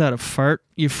soup. What is that? A fart?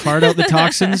 You fart out the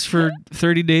toxins for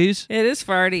 30 days? It is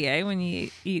farty, when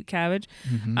you eat cabbage.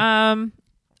 Mm-hmm.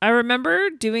 I remember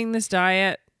doing this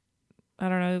diet. I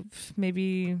don't know,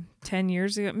 maybe 10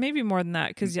 years ago, maybe more than that,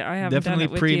 because I haven't Definitely done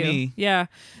it with pre you. me. Yeah,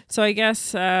 so I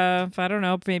guess I don't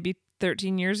know, maybe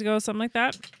 13 years ago, something like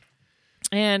that.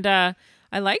 And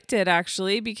I liked it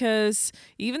actually because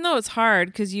even though it's hard,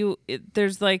 because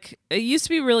there's like it used to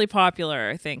be really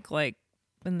popular, I think, like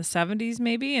in the 70s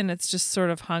maybe, and it's just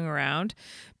sort of hung around.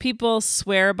 People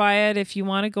swear by it. If you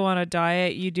want to go on a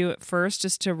diet, you do it first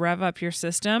just to rev up your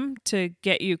system to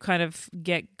get you kind of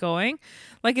get going.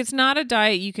 Like it's not a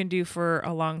diet you can do for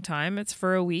a long time. It's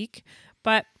for a week.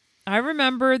 But I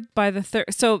remember by the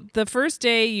so the first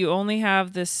day you only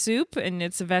have this soup, and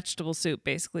it's a vegetable soup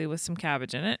basically with some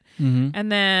cabbage in it. Mm-hmm.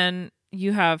 And then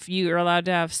you're allowed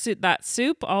to have that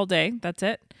soup all day. That's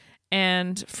it.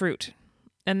 And fruit.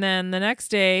 And then the next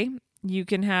day you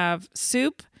can have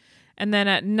soup, and then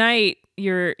at night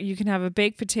you can have a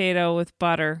baked potato with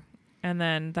butter, and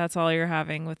then that's all you're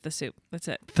having with the soup. That's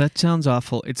it. That sounds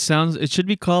awful. It should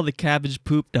be called the cabbage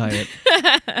poop diet.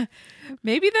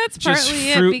 Maybe that's just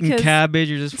partly fruit it because and cabbage.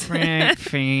 You're just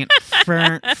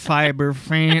fiber.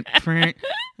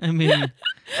 I mean,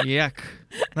 yuck.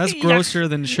 That's grosser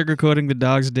than sugarcoating the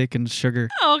dog's dick in sugar.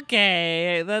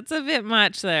 Okay, that's a bit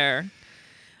much there.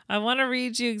 I want to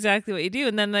read you exactly what you do.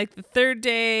 And then like the third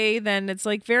day, then it's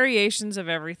like variations of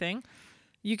everything.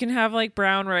 You can have like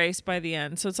brown rice by the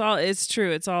end. So it's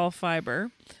true. It's all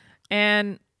fiber.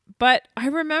 But I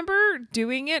remember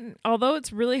doing it, although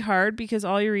it's really hard because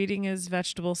all you're eating is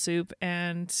vegetable soup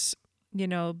and,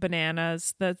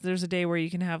 bananas. There's a day where you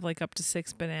can have like up to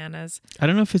 6 bananas. I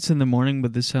don't know if it's in the morning,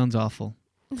 but this sounds awful.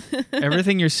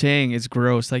 Everything you're saying is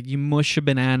gross. Like you mush a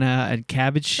banana and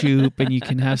cabbage soup, and you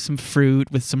can have some fruit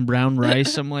with some brown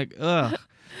rice. I'm like, ugh.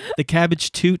 The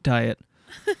cabbage toot diet.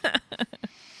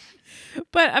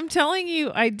 But I'm telling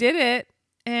you, I did it,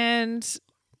 and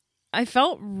I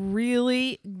felt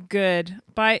really good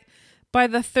by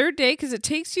the third day, because it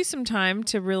takes you some time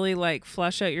to really like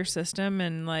flush out your system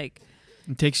and like.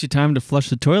 It takes you time to flush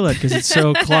the toilet because it's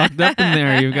so clogged up in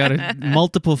there. You've got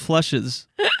multiple flushes.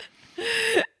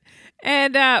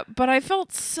 And but I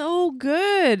felt so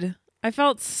good. Oh,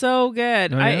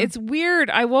 yeah? It's weird.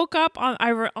 I woke up on.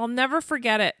 I'll never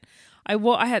forget it.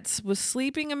 Was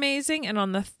sleeping amazing, and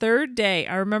on the third day,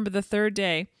 I remember the third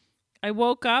day, I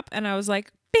woke up and I was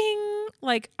like, "Bing!"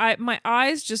 like my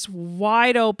eyes just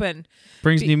wide open.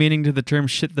 Brings new meaning to the term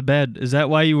 "shit the bed." Is that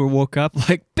why you woke up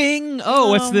like, "Bing"? Oh,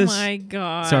 what's this? Oh my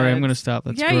god! Sorry, I'm gonna stop.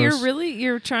 That's gross.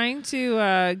 You're trying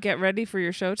to get ready for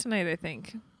your show tonight, I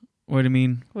think. What do you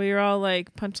mean? Well, you're all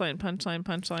like punchline, punchline,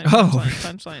 punchline, Oh.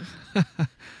 punchline,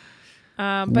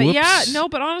 punchline. But yeah, no,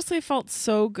 but honestly, it felt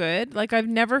so good. Like I've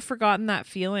never forgotten that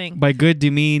feeling. By good, do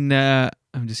you mean? I'm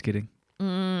just kidding.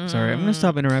 Sorry, I'm gonna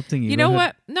stop interrupting you. You know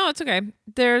what? No, it's okay.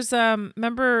 There's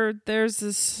remember there's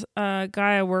this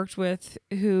guy I worked with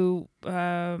who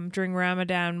during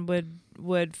Ramadan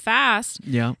would fast.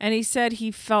 Yeah. And he said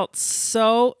he felt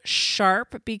so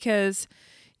sharp because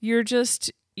you're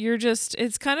just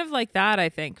it's kind of like that, I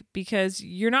think, because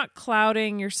you're not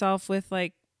clouding yourself with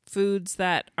like foods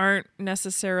that aren't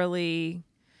necessarily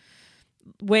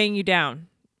weighing you down.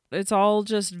 It's all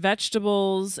just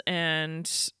vegetables and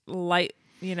light,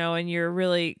 and you're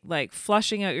really like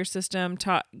flushing out your system,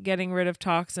 getting rid of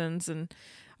toxins. And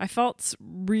I felt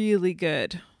really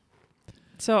good.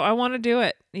 So I want to do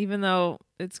it, even though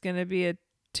it's going to be a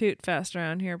toot fest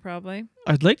around here probably.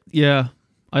 I'd like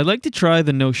to try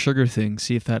the no sugar thing,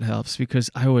 see if that helps, because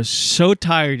I was so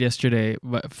tired yesterday,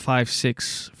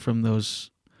 5-6 from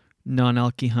those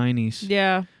non-alky heinies.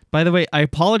 Yeah. By the way, I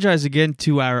apologize again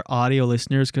to our audio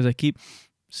listeners because I keep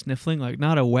sniffling, like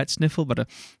not a wet sniffle, but a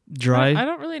dry. I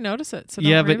don't really notice it. So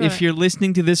yeah, but if you're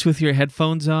listening to this with your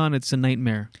headphones on, it's a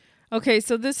nightmare. Okay,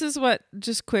 so this is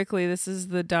just quickly, this is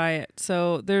the diet.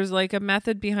 So there's like a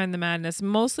method behind the madness.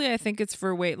 Mostly I think it's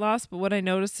for weight loss, but what I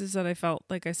noticed is that I felt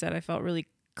really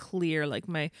clear, like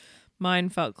my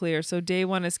mind felt clear. So day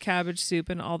 1 is cabbage soup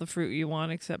and all the fruit you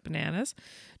want except bananas.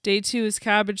 Day 2 is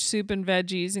cabbage soup and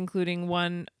veggies, including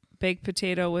 1 baked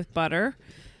potato with butter.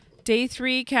 Day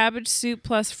 3, cabbage soup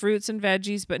plus fruits and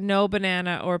veggies, but no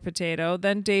banana or potato.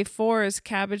 Then day 4 is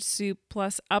cabbage soup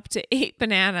plus up to 8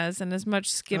 bananas and as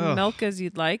much skim milk as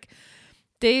you'd like.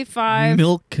 Day 5,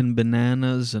 milk and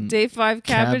bananas and day 5,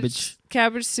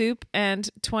 cabbage soup and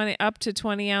up to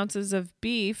 20 ounces of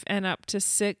beef and up to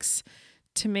 6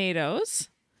 tomatoes.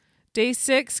 Day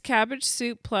 6, cabbage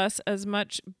soup plus as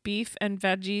much beef and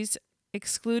veggies,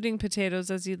 excluding potatoes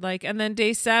as you'd like. And then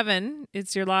day 7,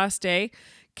 it's your last day,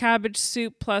 cabbage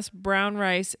soup plus brown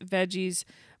rice, veggies,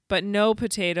 but no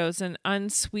potatoes and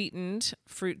unsweetened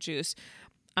fruit juice.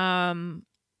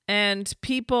 And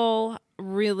people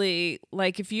really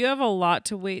like, if you have a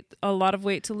lot of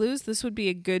weight to lose, this would be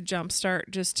a good jump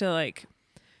start just to like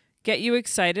get you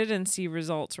excited and see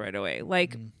results right away.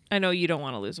 Like, I know you don't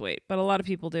want to lose weight, but a lot of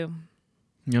people do.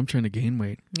 Yeah, I'm trying to gain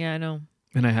weight. Yeah, I know.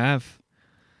 And I have.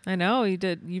 I know you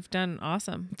did. You've done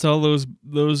awesome. It's all those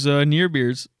near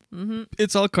beers. Mm-hmm.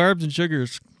 It's all carbs and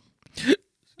sugars.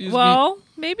 Well,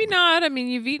 maybe not. I mean,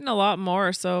 you've eaten a lot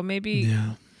more, so maybe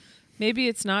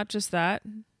it's not just that.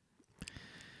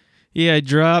 Yeah, I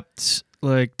dropped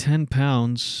like 10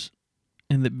 pounds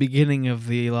in the beginning of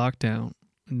the lockdown.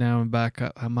 Now I'm back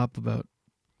up. I'm up about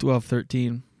 12,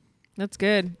 13. That's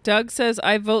good. Doug says,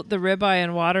 I vote the ribeye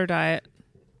and water diet.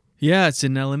 Yeah, it's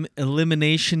an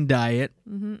elimination diet.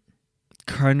 Mm-hmm.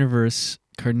 Carnivorous.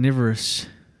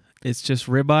 It's just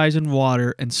ribeyes and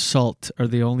water and salt are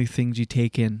the only things you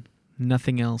take in.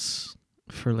 Nothing else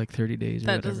for like 30 days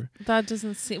or whatever. That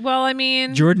doesn't seem... Well, I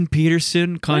mean... Jordan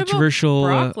Peterson, controversial... What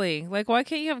about broccoli? Like, why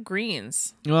can't you have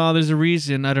greens? Well, there's a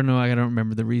reason. I don't know. I don't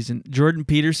remember the reason. Jordan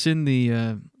Peterson,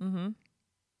 the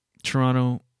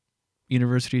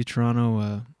University of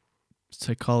Toronto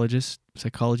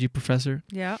psychology professor.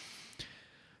 Yeah.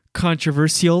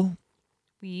 Controversial.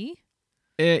 Oui.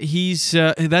 He's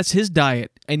that's his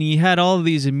diet, and he had all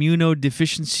these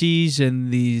immunodeficiencies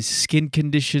and these skin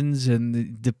conditions and the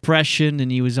depression,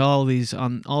 and he was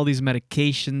on all these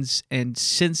medications. And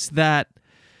since that,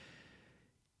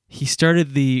 he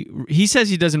says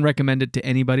he doesn't recommend it to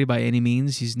anybody by any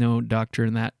means. He's no doctor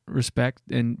in that respect,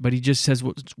 but he just says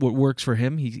what works for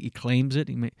him. He claims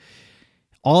it.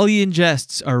 All he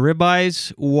ingests are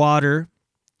ribeyes, water,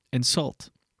 and salt.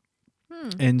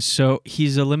 And so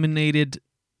he's eliminated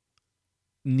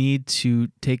need to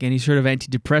take any sort of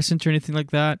antidepressant or anything like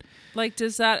that. Like,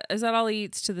 is that all he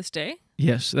eats to this day?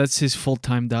 Yes, that's his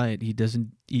full-time diet. He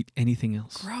doesn't eat anything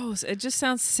else. Gross. It just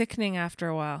sounds sickening after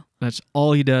a while. That's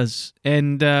all he does.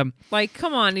 And like,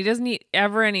 come on, he doesn't eat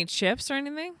any chips or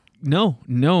anything? No.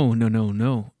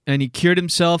 And he cured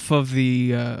himself of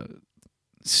the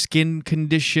skin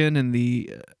condition and the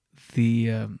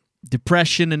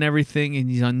depression and everything,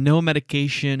 and he's on no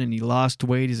medication, and he lost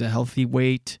weight. He's a healthy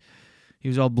weight. He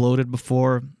was all bloated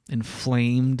before,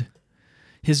 inflamed.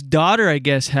 His daughter, I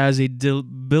guess, has a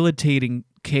debilitating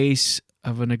case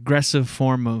of an aggressive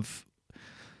form of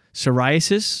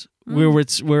psoriasis, where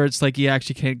it's like you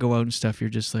actually can't go out and stuff. You're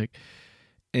just like,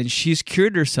 and she's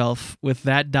cured herself with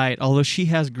that diet. Although she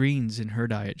has greens in her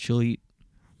diet, she'll eat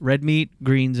red meat,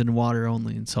 greens, and water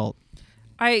only, and salt.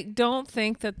 I don't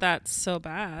think that that's so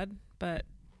bad, but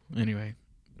anyway,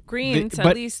 greens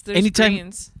at least there's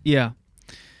greens. Yeah,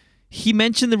 he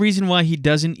mentioned the reason why he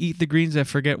doesn't eat the greens. I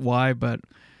forget why, but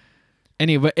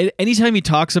anyway, anytime he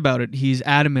talks about it, he's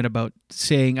adamant about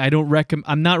saying,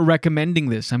 I'm not recommending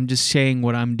this. I'm just saying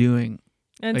what I'm doing."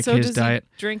 And like so his does diet.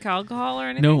 he drink alcohol or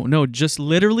anything? No, just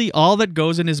literally all that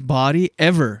goes in his body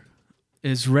ever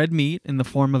is red meat in the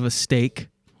form of a steak,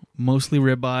 mostly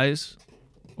ribeyes,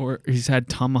 or he's had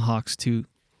tomahawks too.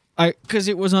 Because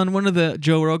it was on one of the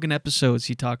Joe Rogan episodes,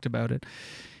 he talked about it.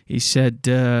 He said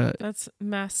that's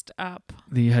messed up.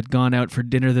 He had gone out for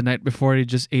dinner the night before. He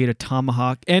just ate a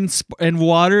tomahawk and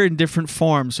water in different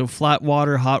forms, so flat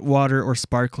water, hot water, or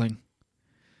sparkling.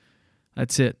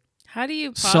 That's it. How do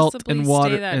you Salt possibly and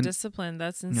water stay that and- disciplined?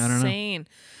 That's I don't know. insane.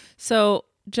 So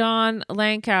John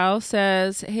Lankow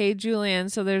says, "Hey Julian,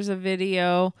 so there's a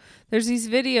video. There's these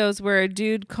videos where a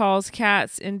dude calls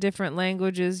cats in different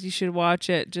languages. You should watch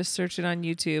it. Just search it on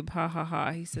YouTube. Ha ha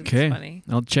ha." He said Okay, it's funny.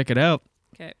 I'll check it out.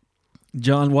 Okay.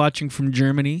 John watching from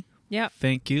Germany. Yep.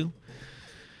 Thank you.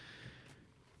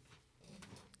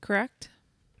 Correct.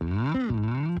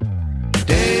 Daily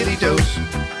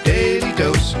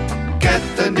dose, get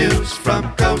the news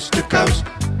from coast to coast.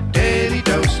 Daily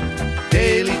dose,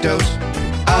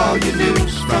 all your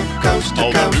news from coast to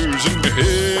All coast. the news and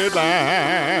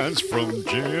headlines from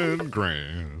Jen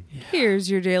Grant.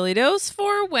 Here's your daily dose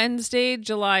for Wednesday,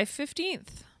 July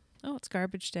 15th. Oh, it's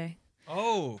garbage day.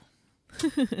 Oh.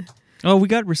 Oh, we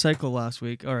got recycle last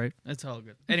week. All right. That's all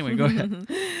good. Anyway, go ahead.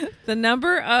 The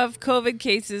number of COVID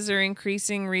cases are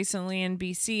increasing recently in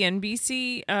BC. And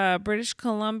BC, British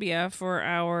Columbia, for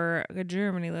our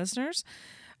German listeners,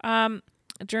 in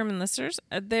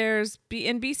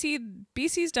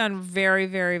BC's done very,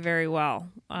 very, very well,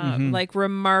 like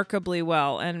remarkably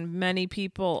well. And many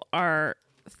people are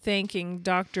thanking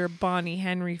Dr. Bonnie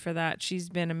Henry for that. She's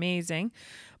been amazing.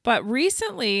 But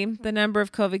recently, the number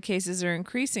of COVID cases are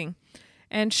increasing.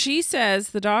 And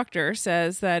the doctor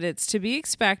says that it's to be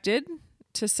expected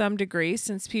to some degree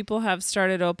since people have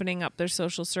started opening up their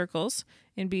social circles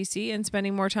in BC and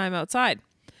spending more time outside.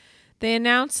 They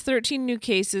announced 13 new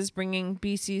cases, bringing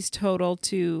BC's total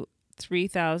to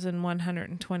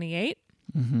 3,128,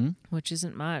 which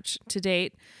isn't much to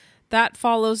date. That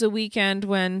follows a weekend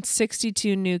when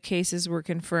 62 new cases were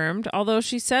confirmed. Although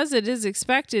she says it is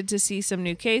expected to see some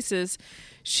new cases,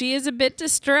 she is a bit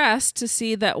distressed to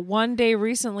see that one day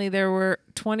recently there were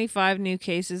 25 new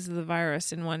cases of the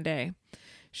virus in one day.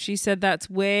 She said that's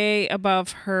way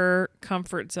above her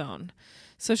comfort zone.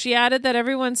 So she added that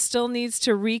everyone still needs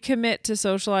to recommit to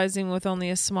socializing with only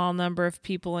a small number of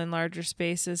people in larger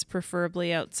spaces,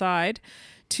 preferably outside.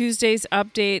 Tuesday's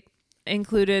update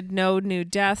included no new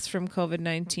deaths from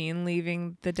COVID-19,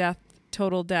 leaving the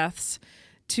total deaths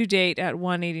to date at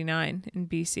 189 in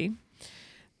BC.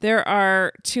 There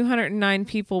are 209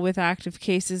 people with active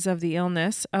cases of the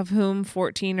illness, of whom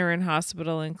 14 are in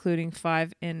hospital, including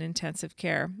 5 in intensive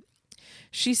care.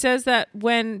 She says that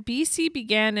when BC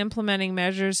began implementing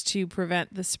measures to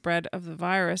prevent the spread of the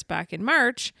virus back in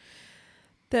March,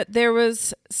 that there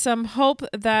was some hope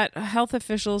that health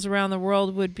officials around the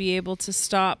world would be able to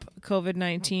stop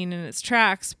COVID-19 in its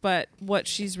tracks. But what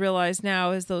she's realized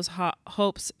now is those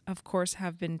hopes, of course,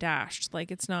 have been dashed.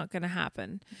 Like, it's not going to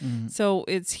happen. So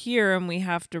it's here, and we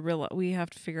have to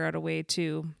figure out a way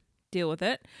to deal with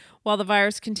it. While the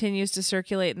virus continues to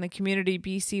circulate in the community,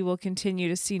 BC will continue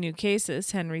to see new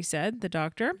cases, Henry said, the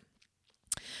doctor.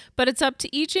 But it's up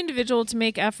to each individual to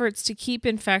make efforts to keep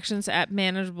infections at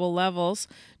manageable levels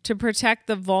to protect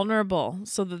the vulnerable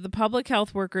so that the public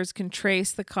health workers can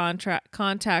trace the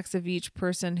contacts of each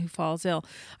person who falls ill.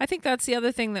 I think that's the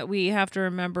other thing that we have to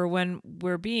remember when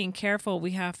we're being careful.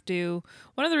 One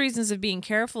of the reasons of being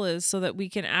careful is so that we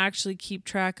can actually keep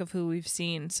track of who we've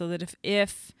seen, so that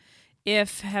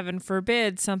if heaven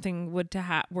forbid something were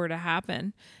to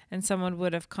happen and someone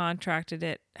would have contracted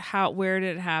it, where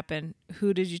did it happen?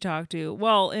 Who did you talk to?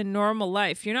 Well, in normal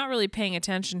life, you're not really paying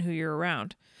attention who you're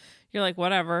around. You're like,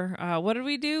 whatever. What did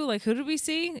we do? Like, who did we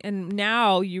see? And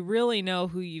now you really know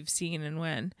who you've seen and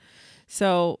when.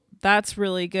 So that's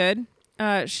really good.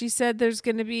 She said there's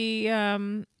going to be,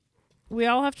 we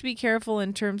all have to be careful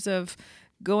in terms of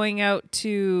going out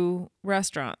to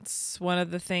restaurants. One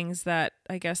of the things that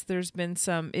I guess there's been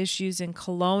some issues in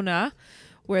Kelowna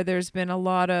where there's been a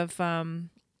lot of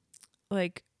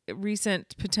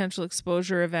recent potential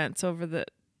exposure events over the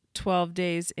 12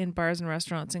 days in bars and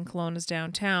restaurants in Kelowna's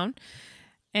downtown.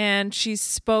 And she's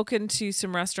spoken to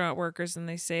some restaurant workers, and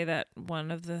they say that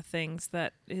one of the things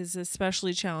that is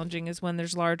especially challenging is when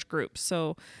there's large groups.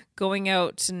 So going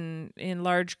out in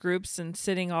large groups and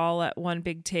sitting all at one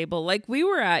big table, like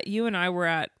you and I were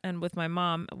at, and with my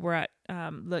mom, we're at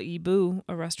Le Ibu,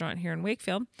 a restaurant here in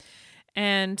Wakefield.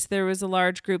 And there was a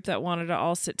large group that wanted to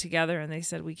all sit together, and they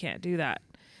said, we can't do that.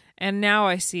 And now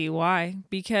I see why,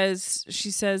 because she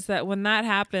says that when that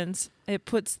happens, it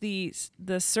puts the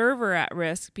server at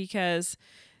risk, because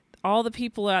all the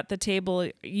people at the table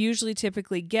usually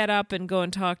typically get up and go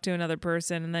and talk to another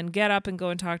person, and then get up and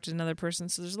go and talk to another person.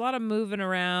 So there's a lot of moving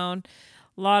around,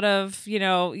 a lot of,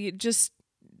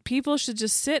 people should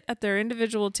just sit at their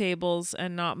individual tables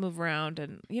and not move around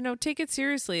and, take it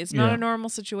seriously. It's not a normal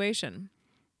situation.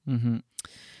 Mm-hmm.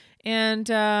 And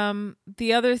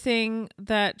the other thing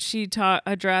that she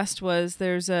addressed was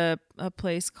there's a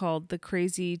place called the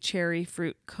Crazy Cherry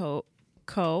Fruit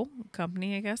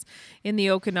Company, I guess, in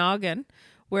the Okanagan,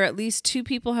 where at least 2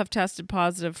 people have tested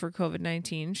positive for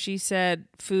COVID-19. She said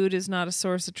food is not a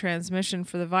source of transmission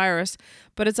for the virus,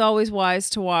 but it's always wise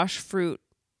to wash fruit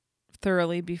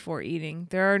thoroughly before eating.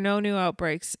 There are no new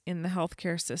outbreaks in the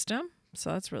healthcare system,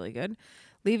 so that's really good,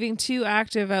 leaving 2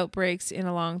 active outbreaks in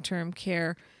a long-term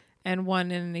care and 1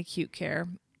 in an acute care.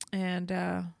 And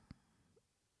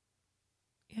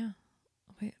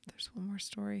wait, there's one more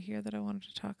story here that I wanted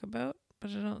to talk about, but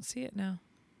I don't see it now.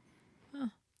 Huh.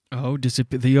 Oh,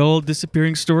 the old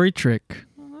disappearing story trick.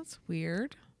 Well, that's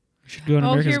weird. We should go on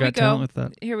America's Got Talent with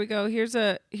that. Here we go. Here's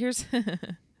here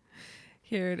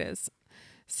it is.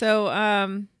 So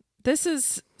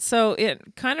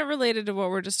it kind of related to what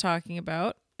we're just talking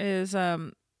about is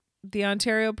the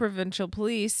Ontario Provincial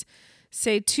Police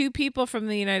say 2 people from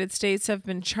the United States have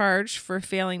been charged for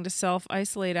failing to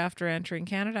self-isolate after entering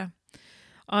Canada.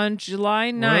 On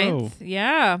July 9th,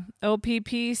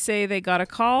 OPP say they got a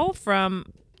call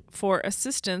for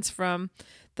assistance from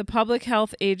the Public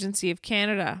Health Agency of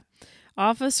Canada.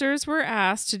 Officers were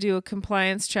asked to do a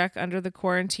compliance check under the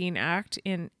Quarantine Act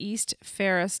in East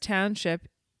Ferris Township,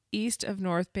 east of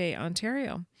North Bay,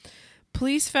 Ontario.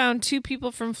 Police found 2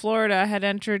 people from Florida had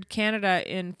entered Canada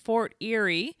in Fort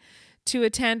Erie to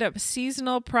attend a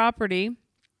seasonal property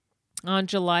on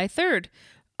July 3rd.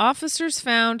 Officers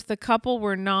found the couple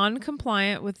were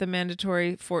non-compliant with the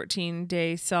mandatory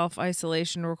 14-day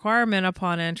self-isolation requirement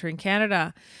upon entering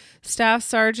Canada. Staff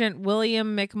Sergeant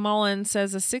William McMullen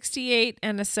says a 68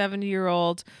 and a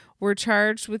 70-year-old were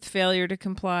charged with failure to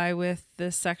comply with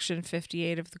the Section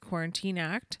 58 of the Quarantine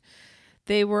Act.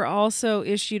 They were also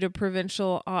issued a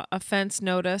provincial offense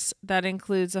notice that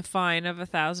includes a fine of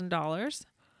 $1,000.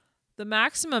 The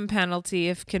maximum penalty,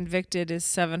 if convicted, is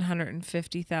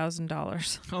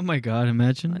 $750,000. Oh my God!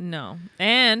 Imagine. No,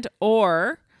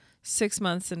 or 6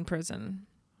 months in prison.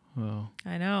 Wow.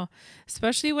 I know,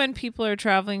 especially when people are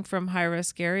traveling from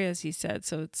high-risk areas, he said.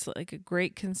 So it's like a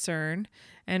great concern,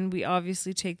 and we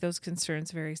obviously take those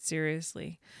concerns very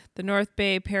seriously. The North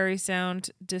Bay Parry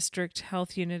Sound District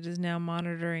Health Unit is now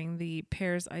monitoring the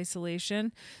pair's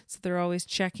isolation, so they're always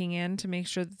checking in to make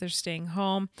sure that they're staying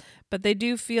home. But they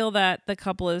do feel that the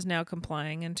couple is now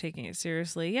complying and taking it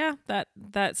seriously. Yeah, that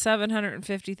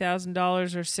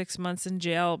 $750,000 or 6 months in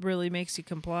jail really makes you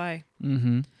comply.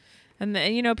 Mm-hmm. And,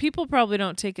 people probably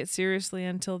don't take it seriously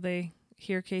until they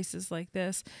hear cases like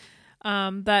this,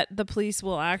 that the police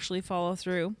will actually follow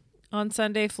through. On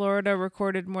Sunday, Florida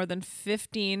recorded more than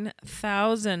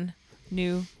 15,000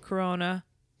 new coronavirus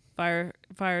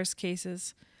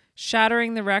cases,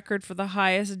 shattering the record for the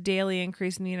highest daily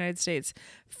increase in the United States.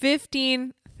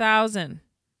 15,000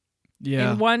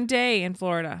 in one day in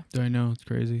Florida. I know, it's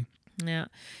crazy. Yeah.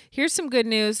 Here's some good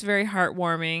news, very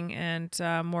heartwarming and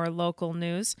more local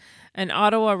news. An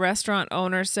Ottawa restaurant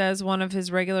owner says one of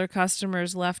his regular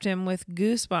customers left him with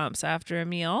goosebumps after a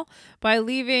meal by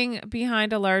leaving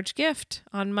behind a large gift.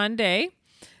 On Monday,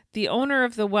 the owner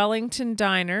of the Wellington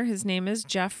Diner, his name is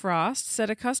Jeff Frost,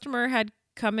 said a customer had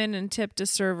come in and tipped a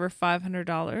server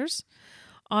 $500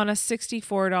 on a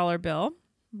 $64 bill,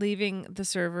 leaving the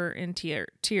server in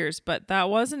tears. But that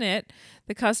wasn't it.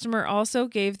 The customer also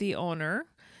gave the owner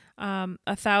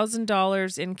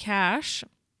 $1,000 in cash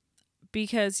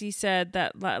because he said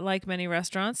that, like many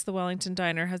restaurants, the Wellington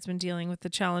Diner has been dealing with the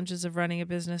challenges of running a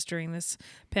business during this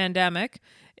pandemic.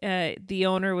 The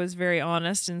owner was very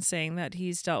honest in saying that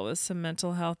he's dealt with some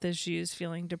mental health issues,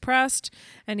 feeling depressed.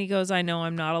 And he goes, I know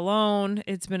I'm not alone.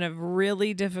 It's been a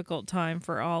really difficult time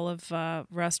for all of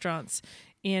restaurants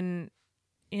in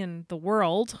the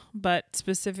world, but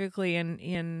specifically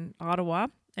in Ottawa.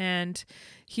 And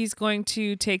he's going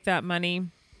to take that money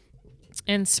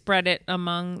and spread it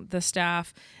among the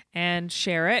staff and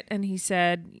share it. And he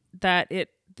said that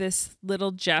this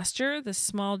little gesture, this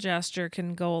small gesture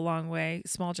can go a long way,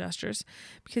 small gestures,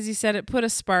 because he said it put a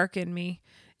spark in me.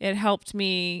 It helped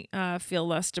me feel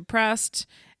less depressed,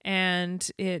 and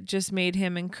it just made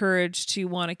him encouraged to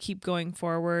want to keep going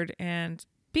forward. And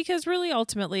because really,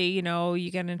 ultimately,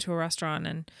 you get into a restaurant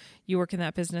and you work in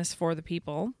that business for the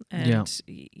people, and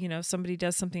somebody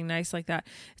does something nice like that.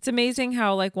 It's amazing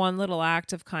how like one little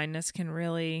act of kindness can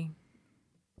really,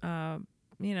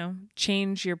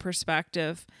 change your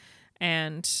perspective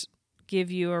and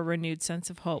give you a renewed sense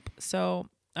of hope. So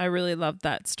I really loved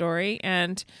that story,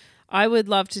 and I would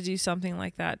love to do something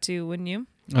like that too, wouldn't you?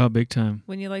 Oh, big time.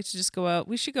 When you like to just go out,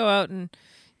 we should go out and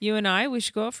we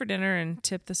should go out for dinner and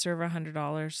tip the server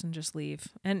 $100 and just leave.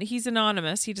 And he's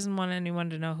anonymous. He doesn't want anyone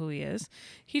to know who he is.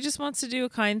 He just wants to do a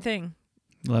kind thing.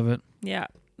 Love it. Yeah.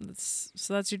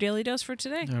 So that's your daily dose for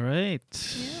today. All right.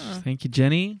 Yeah. Thank you,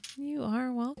 Jenny. You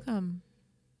are welcome.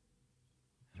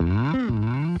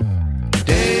 Daily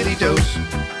dose,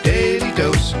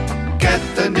 get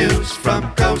the news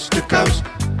from coast to coast.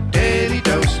 Daily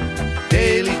dose,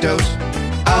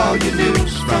 all your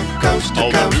news from coast to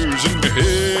All coast. the news and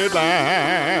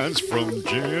headlines from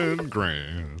Jen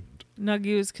Grant.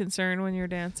 Nuggy was concerned when you're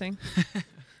dancing.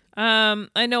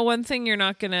 I know one thing you're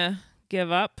not going to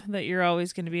give up that you're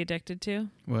always going to be addicted to.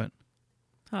 What?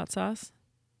 Hot sauce.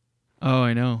 Oh,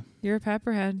 I know. You're a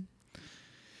pepperhead.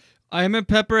 I'm a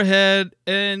pepperhead,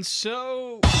 and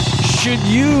so should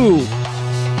you.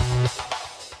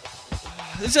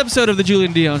 This episode of the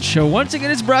Julien Dionne Show, once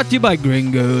again, is brought to you by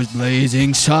Gringos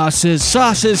Blazing Sauces.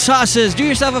 Sauces. Do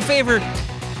yourself a favor.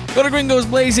 Go to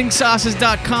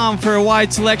gringosblazingsauces.com for a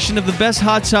wide selection of the best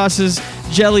hot sauces,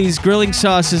 jellies, grilling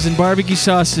sauces, and barbecue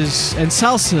sauces, and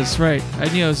salsas. Right,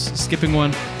 I knew I was skipping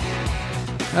one.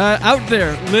 Out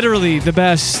there, literally the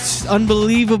best.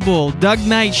 Unbelievable. Doug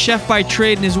Knight, chef by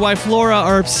trade, and his wife Laura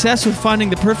are obsessed with finding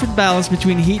the perfect balance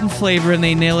between heat and flavor, and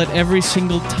they nail it every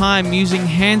single time using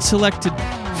hand-selected,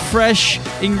 fresh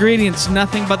ingredients.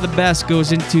 Nothing but the best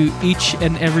goes into each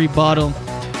and every bottle.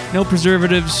 No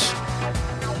preservatives.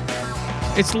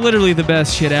 It's literally the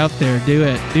best shit out there. Do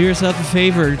it. Do yourself a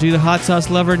favor. Do the hot sauce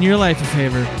lover in your life a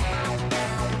favor.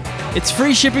 It's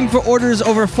free shipping for orders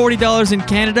over $40 in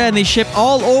Canada, and they ship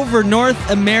all over North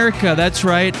America. That's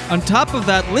right. On top of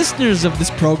that, listeners of this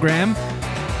program,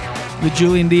 The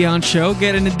Julien Dionne Show,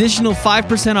 get an additional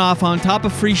 5% off on top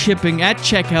of free shipping at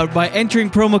checkout by entering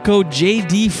promo code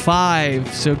JD5.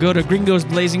 So go to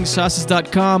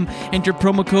gringosblazingsauces.com, enter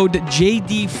promo code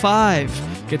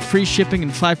JD5. Get free shipping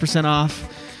and 5% off.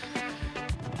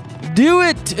 Do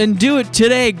it, and do it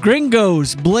today.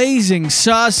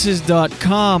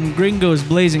 gringosblazingsauces.com,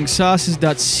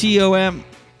 gringosblazingsauces.com.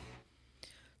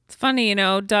 It's funny,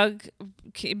 Doug,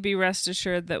 be rest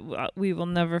assured that we will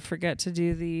never forget to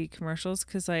do the commercials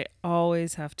because I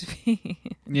always have to pee.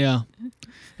 Yeah.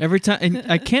 Every time. And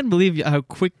I can't believe how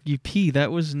quick you pee.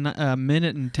 That was a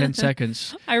minute and 10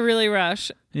 seconds. I really rush.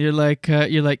 You're like,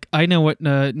 I know what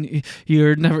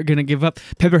you're never going to give up.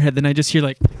 Pepperhead. Then I just hear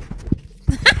like...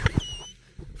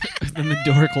 then the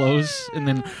door closes, and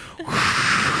then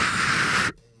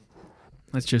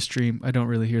that's just stream. I don't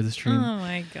really hear the stream. Oh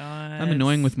my god! I'm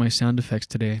annoying with my sound effects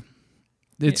today.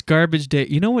 It's garbage day.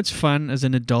 You know what's fun as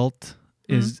an adult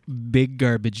is big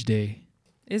garbage day.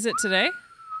 Is it today?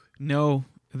 No,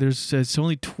 it's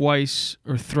only twice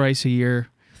or thrice a year.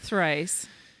 Thrice.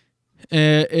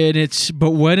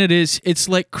 But when it is, it's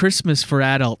like Christmas for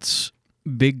adults.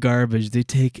 Big garbage. They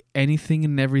take anything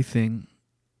and everything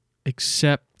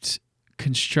except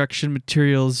construction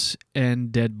materials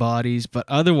and dead bodies, but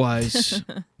otherwise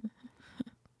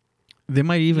they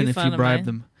might even if you bribe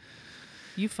them.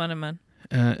 You fun man.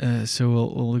 So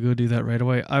we'll go do that right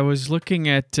away. I was looking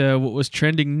at what was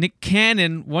trending. Nick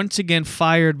Cannon once again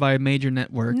fired by a major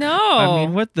network. No, I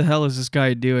mean, what the hell is this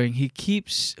guy doing? He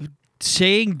keeps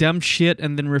saying dumb shit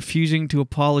and then refusing to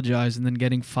apologize and then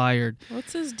getting fired.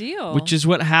 What's his deal? Which is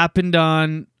what happened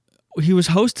on... He was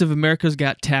host of America's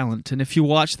Got Talent, and if you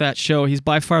watch that show, he's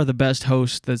by far the best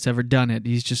host that's ever done it.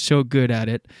 He's just so good at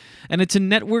it. And it's a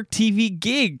network TV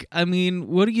gig. I mean,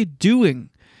 what are you doing?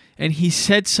 And he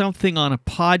said something on a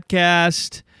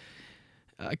podcast.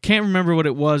 I can't remember what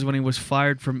it was when he was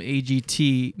fired from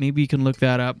AGT. Maybe you can look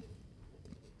that up.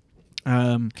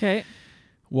 Okay.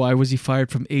 Why was he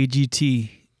fired from AGT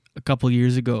a couple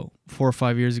years ago, 4 or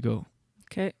 5 years ago?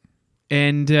 Okay.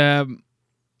 And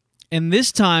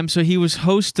this time, so he was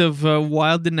host of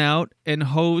Wild 'N Out and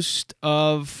host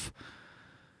of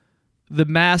The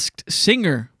Masked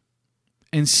Singer.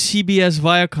 and CBS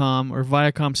Viacom, or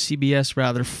Viacom CBS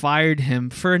rather, fired him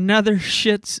for another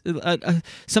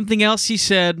something else he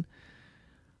said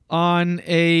on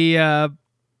a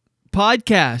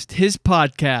podcast, his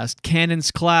podcast,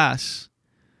 Cannon's Class.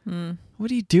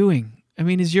 What are you doing? I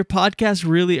mean, is your podcast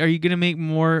really, are you going to make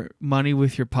more money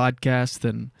with your podcast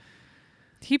than...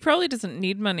 He probably doesn't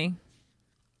need money.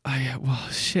 Well,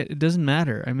 shit, it doesn't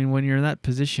matter. I mean, when you're in that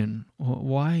position,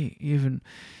 why even...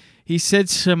 He said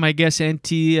some, I guess,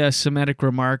 anti-Semitic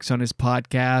remarks on his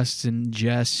podcast and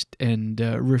jest, and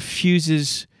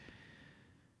refuses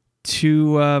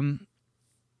to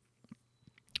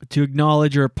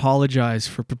acknowledge or apologize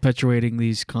for perpetuating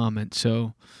these comments,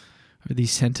 or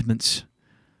these sentiments.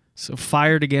 So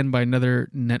fired again by another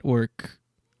network.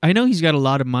 I know he's got a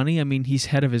lot of money. I mean, he's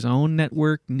head of his own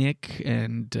network, Nick,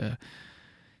 and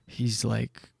he's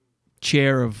like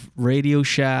chair of Radio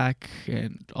Shack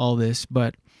and all this,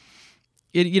 but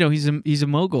he's a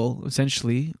mogul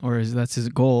essentially, or that's his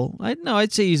goal.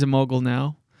 I'd say he's a mogul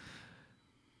now.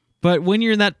 But when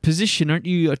you're in that position, aren't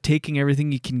you taking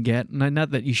everything you can get?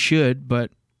 Not that you should,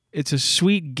 but it's a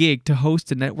sweet gig to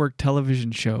host a network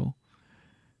television show.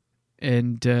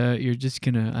 And you're just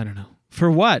going to, I don't know.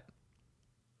 For what?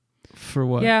 For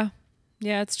what? Yeah,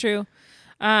 it's true.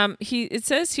 It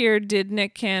says here, did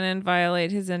Nick Cannon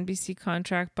violate his NBC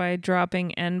contract by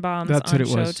dropping N-bombs on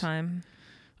Showtime?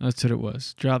 That's what it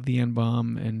was. Drop the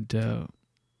N-bomb, and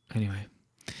anyway.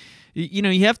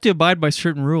 You have to abide by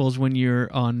certain rules when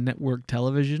you're on network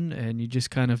television, and you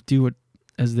just kind of do it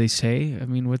as they say. I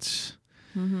mean, what's...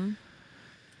 Mm-hmm.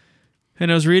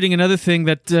 And I was reading another thing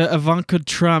that Ivanka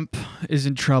Trump is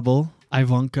in trouble.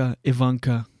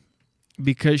 Ivanka.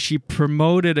 Because she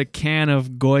promoted a can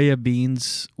of Goya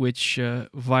beans, which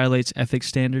violates ethics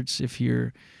standards. If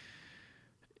you're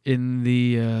in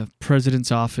the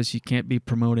president's office, you can't be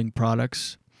promoting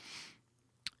products.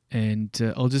 And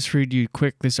I'll just read you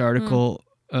quick this article.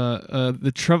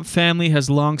 The Trump family has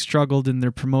long struggled in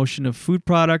their promotion of food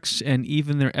products and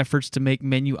even their efforts to make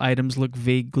menu items look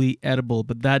vaguely edible.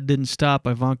 But that didn't stop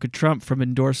Ivanka Trump from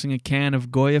endorsing a can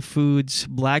of Goya Foods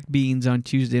black beans on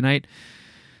Tuesday night.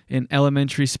 In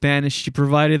elementary Spanish, she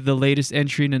provided the latest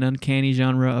entry in an uncanny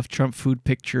genre of Trump food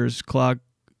pictures,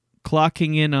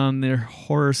 clocking in on their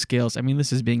horror scales. I mean,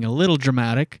 this is being a little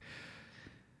dramatic.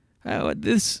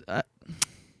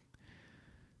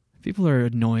 People are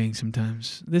annoying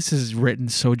sometimes. This is written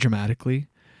so dramatically.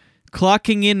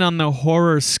 Clocking in on the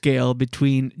horror scale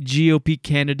between GOP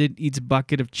candidate eats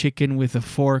bucket of chicken with a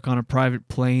fork on a private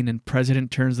plane and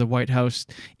president turns the White House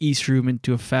East Room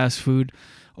into a fast food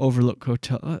overlook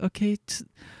hotel. Okay.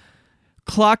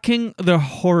 Clocking the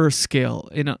horror scale.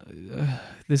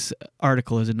 This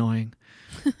article is annoying.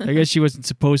 I guess she wasn't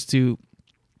supposed to,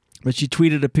 but she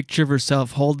tweeted a picture of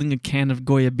herself holding a can of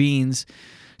Goya beans,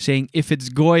 saying, if it's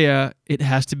Goya, it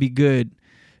has to be good.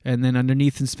 And then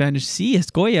underneath in Spanish, sí, es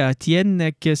Goya,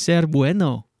 tiene que ser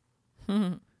bueno.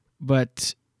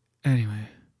 But anyway.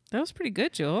 That was pretty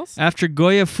good, Jules. After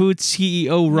Goya Foods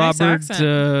CEO Nice Robert accent.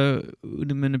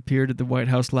 Udeman appeared at the White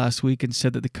House last week and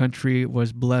said that the country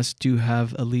was blessed to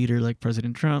have a leader like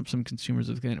President Trump. Some consumers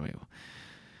of... Anyway.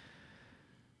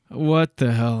 What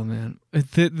the hell, man?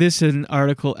 This is an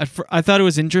article... I thought it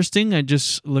was interesting. I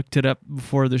just looked it up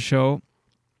before the show.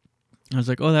 I was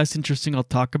like, oh, that's interesting. I'll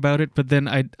talk about it. But then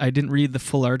I didn't read the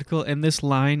full article. And this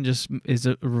line just is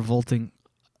revoltingly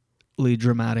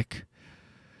dramatic.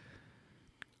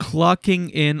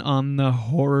 Clocking in on the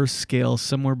horror scale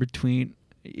somewhere between...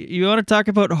 You want to talk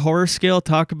about horror scale?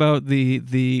 Talk about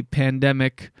the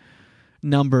pandemic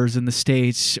numbers in the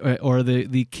States, or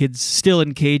the kids still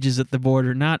in cages at the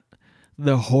border, not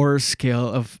the horror scale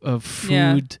of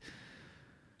food.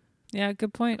 Yeah,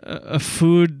 good point.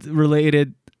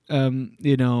 Food-related...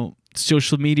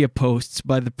 social media posts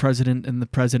by the president and the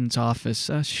president's office.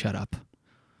 Shut up.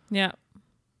 Yeah.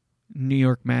 New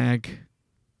York Mag.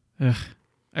 Ugh.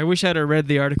 I wish I'd have read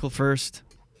the article first,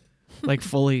 like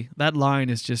fully. That line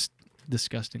is just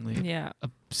disgustingly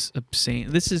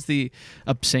obscene. This is the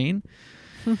obscene.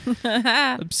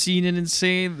 Obscene and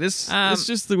insane. This it's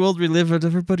just the world we live in.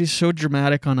 Everybody's so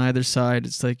dramatic on either side.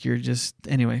 It's like you're just...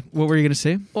 Anyway, what were you going to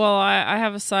say? Well, I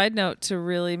have a side note to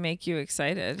really make you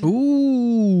excited.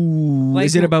 Ooh.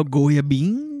 Is it about Goya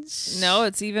beans? No,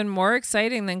 it's even more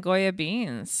exciting than Goya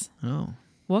beans. Oh.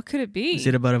 What could it be? Is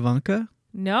it about Ivanka?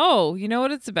 No. You know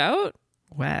what it's about?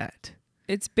 What?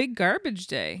 It's Big Garbage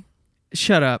Day.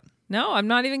 Shut up. No, I'm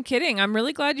not even kidding. I'm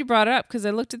really glad you brought it up because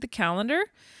I looked at the calendar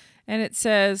and it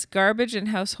says garbage and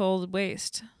household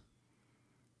waste.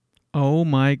 Oh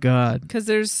my God. Because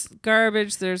there's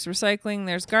garbage, there's recycling,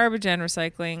 there's garbage and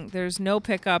recycling, there's no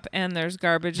pickup, and there's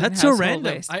garbage and That's so household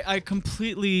random. waste. I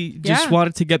completely just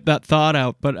wanted to get that thought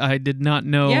out, but I did not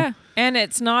know. Yeah, and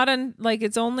it's not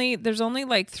there's only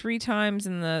like 3 times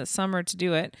in the summer to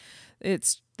do it.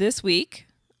 It's this week,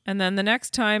 and then the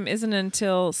next time isn't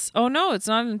until it's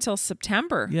not until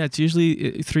September. Yeah, it's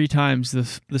usually 3 times: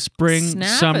 the spring,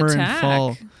 Snap summer, attack. and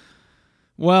fall.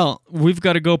 Well, we've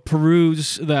got to go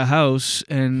peruse the house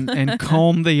and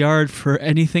comb the yard for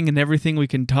anything and everything we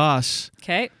can toss.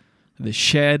 Okay. The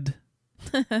shed.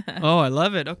 Oh, I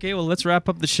love it. Okay, well, let's wrap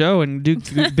up the show and do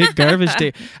Big Garbage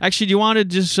Day. Actually, do you want to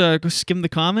just go skim the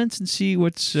comments and see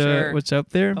what's out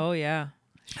there? Oh, yeah.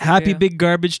 Happy Big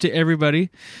Garbage to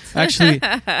everybody. Actually,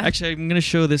 I'm going to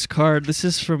show this card. This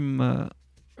is from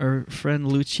our friend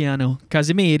Luciano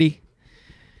Casimiri.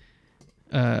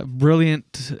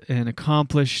 Brilliant and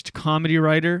accomplished comedy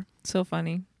writer. So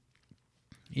funny.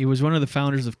 He was one of the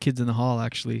founders of Kids in the Hall,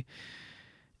 actually.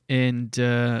 And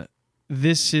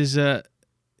this is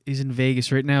he's in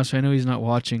Vegas right now, so I know he's not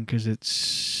watching because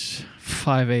it's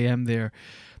 5 a.m. there.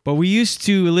 But we used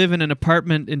to live in an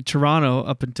apartment in Toronto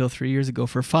up until 3 years ago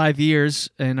for 5 years,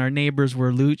 and our neighbors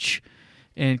were Luch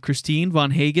and Christine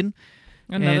Von Hagen.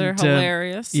 Another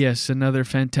hilarious. Yes, another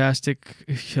fantastic,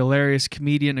 hilarious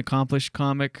comedian, accomplished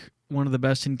comic, one of the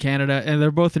best in Canada. And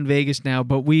they're both in Vegas now,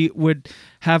 but we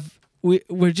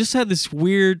just had this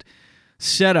weird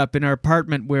setup in our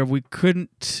apartment where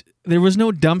there was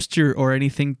no dumpster or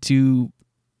anything to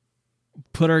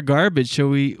put our garbage.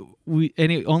 So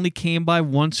and it only came by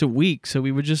once a week. So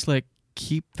we would just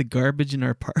keep the garbage in our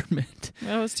apartment.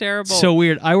 That was terrible. So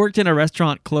weird. I worked in a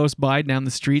restaurant close by down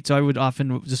the street, so I would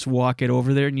often just walk it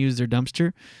over there and use their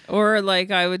dumpster. Or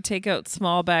I would take out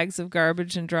small bags of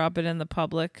garbage and drop it in the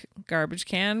public garbage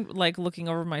can, looking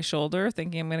over my shoulder,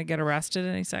 thinking I'm going to get arrested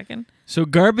any second. So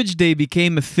Garbage Day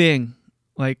became a thing.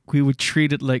 We would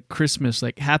treat it like Christmas,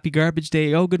 Happy Garbage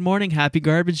Day. Oh, good morning, Happy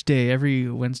Garbage Day, every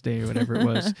Wednesday or whatever it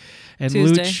was. And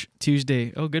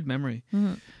Tuesday. Oh, good memory.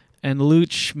 Mm-hmm. And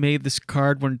Luch made this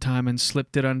card one time and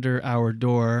slipped it under our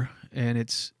door, and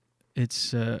it's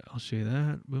I'll show you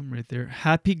that. Boom, right there.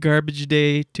 Happy Garbage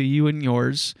Day to you and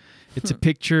yours. It's a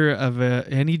picture of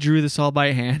and he drew this all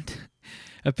by hand.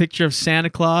 A picture of Santa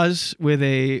Claus with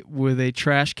a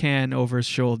trash can over his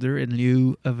shoulder in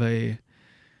lieu of a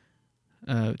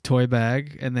toy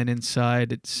bag, and then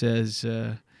inside it says,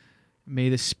 "May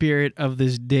the spirit of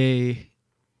this day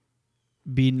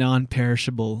be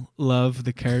non-perishable. Love,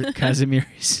 the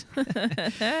Casimiris."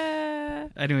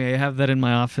 Anyway, I have that in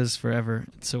my office forever.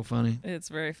 It's so funny. It's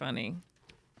very funny.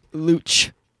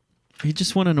 Luch. He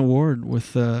just won an award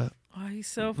with he's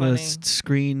so funny.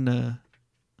 The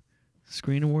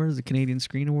Screen Awards, the Canadian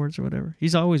Screen Awards or whatever.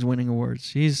 He's always winning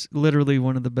awards. He's literally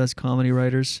one of the best comedy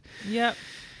writers. Yep.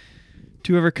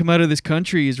 To ever come out of this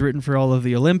country. He's written for all of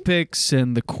the Olympics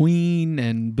and the Queen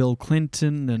and Bill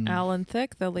Clinton and Alan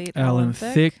Thicke, the late Alan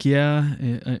Thicke, yeah,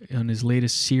 on his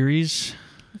latest series.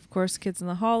 Of course, Kids in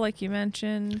the Hall, like you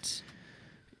mentioned.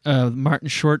 Martin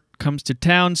Short Comes to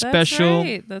Town special.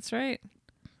 That's right.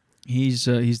 He's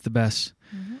the best.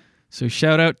 Mm-hmm. So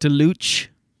shout out to Luch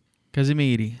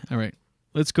Casimiri. All right,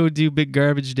 let's go do Big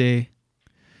Garbage Day.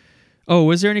 Oh,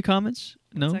 was there any comments?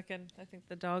 No. 1 second. I think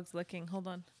the dog's licking. Hold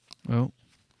on. Well,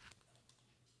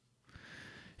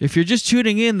 if you're just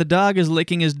tuning in, the dog is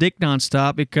licking his dick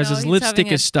nonstop because his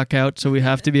lipstick is stuck out, so we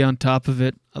have to be on top of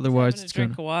it. Otherwise, it's going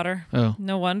to... drink of water. Oh.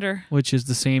 No wonder. Which is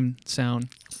the same sound.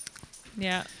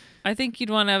 Yeah. I think you'd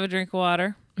want to have a drink of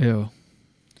water. Ew.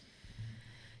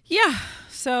 Yeah.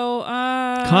 So,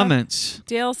 comments.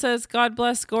 Dale says, God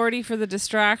bless Gordie for the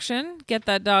distraction. Get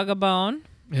that dog a bone.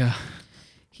 Yeah.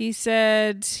 He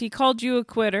said he called you a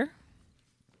quitter.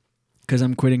 Because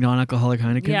I'm quitting non-alcoholic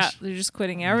Heinekens? Yeah, they're just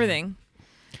quitting everything.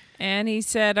 And he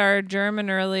said Lee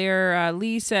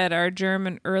said our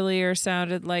German earlier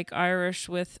sounded like Irish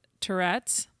with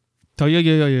Tourette's. Oh, yeah.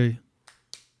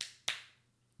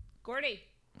 Gordie.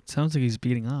 It sounds like he's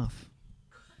beating off.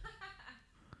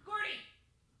 Gordie.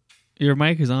 Your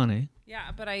mic is on, eh?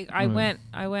 Yeah, but I went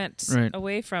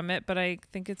away from it, but I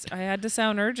think I had to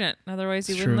sound urgent. Otherwise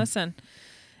he wouldn't listen.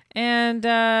 And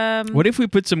what if we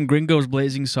put some Gringos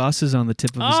Blazing Sauces on the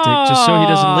tip of his dick just so he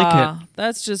doesn't lick it?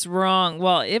 That's just wrong.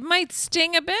 Well, it might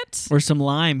sting a bit. Or some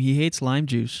lime. He hates lime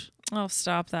juice. Oh,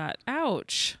 stop that.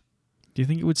 Ouch. Do you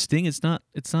think it would sting? It's not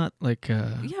like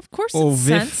yeah, of course it's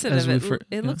sensitive.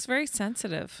 It looks very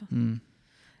sensitive.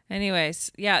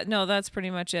 Anyways, yeah, no, that's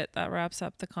pretty much it. That wraps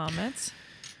up the comments.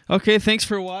 Okay, thanks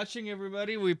for watching,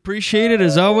 everybody. We appreciate it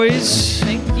as always.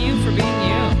 Thank you for being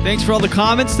you. Thanks for all the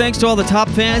comments. Thanks to all the top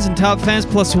fans and top fans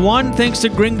plus one. Thanks to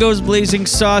Gringos Blazing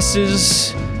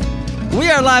Sauces. We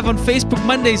are live on Facebook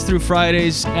Mondays through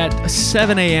Fridays at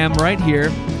 7 a.m. right here.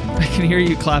 I can hear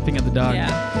you clapping at the dog.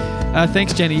 Yeah.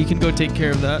 Thanks, Jenny. You can go take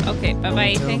care of that. Okay,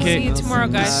 bye-bye. Thanks. See you tomorrow,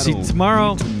 guys. See you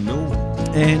tomorrow.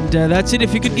 And that's it.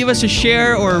 If you could give us a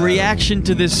share or a reaction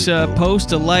to this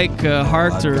post, a like, a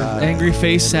heart, or angry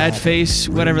face, sad face,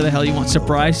 whatever the hell you want,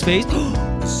 surprise face.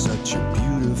 Such a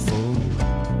beautiful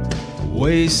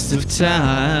Waste of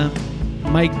time.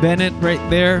 Mike Bennett right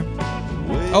there.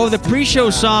 Oh, the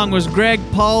pre-show song was Greg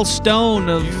Paul Stone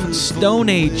of Stone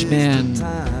Age Man.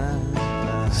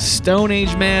 Stone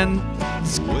Age Man.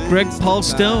 It's Greg Paul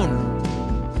Stone.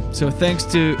 So thanks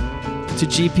to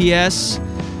GPS.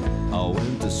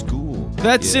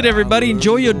 That's it, everybody.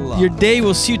 Enjoy your day.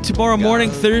 We'll see you tomorrow morning,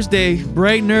 Thursday,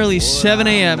 bright and early, 7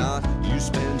 a.m.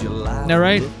 All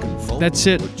right? That's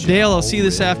it. Dale, I'll see you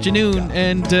this afternoon.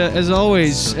 And as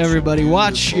always, everybody,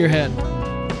 watch your head.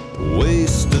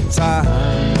 waste of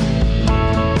time.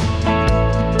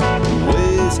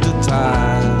 Waste of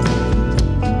time.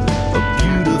 A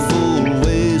beautiful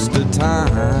waste of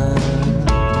time.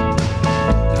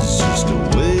 It's just a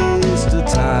waste of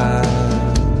time.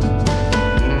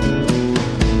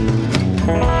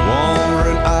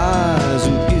 Wandering eyes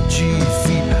and itchy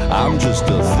feet. I'm just a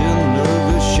thin,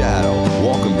 nervous shadow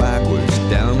walking backwards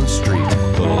down the street.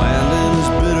 The landing is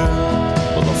bitter,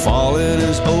 but the falling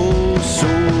is oh so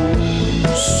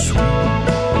sweet.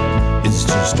 It's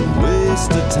just a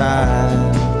waste of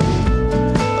time.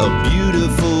 A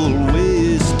beautiful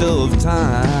waste of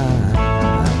time.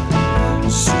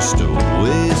 It's just a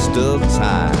waste of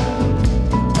time.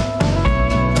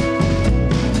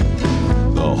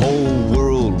 The whole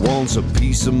world wants a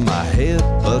piece of my head,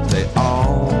 but they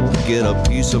all get a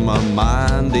piece of my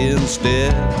mind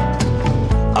instead.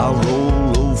 I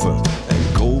roll over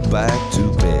and go back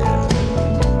to bed.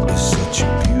 It's such a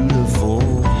beautiful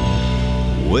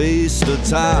waste of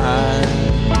time.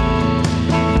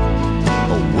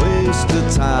 A waste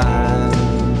of time.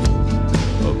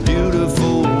 A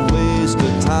beautiful waste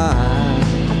of time.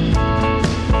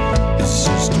 It's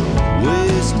just a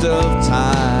waste of time.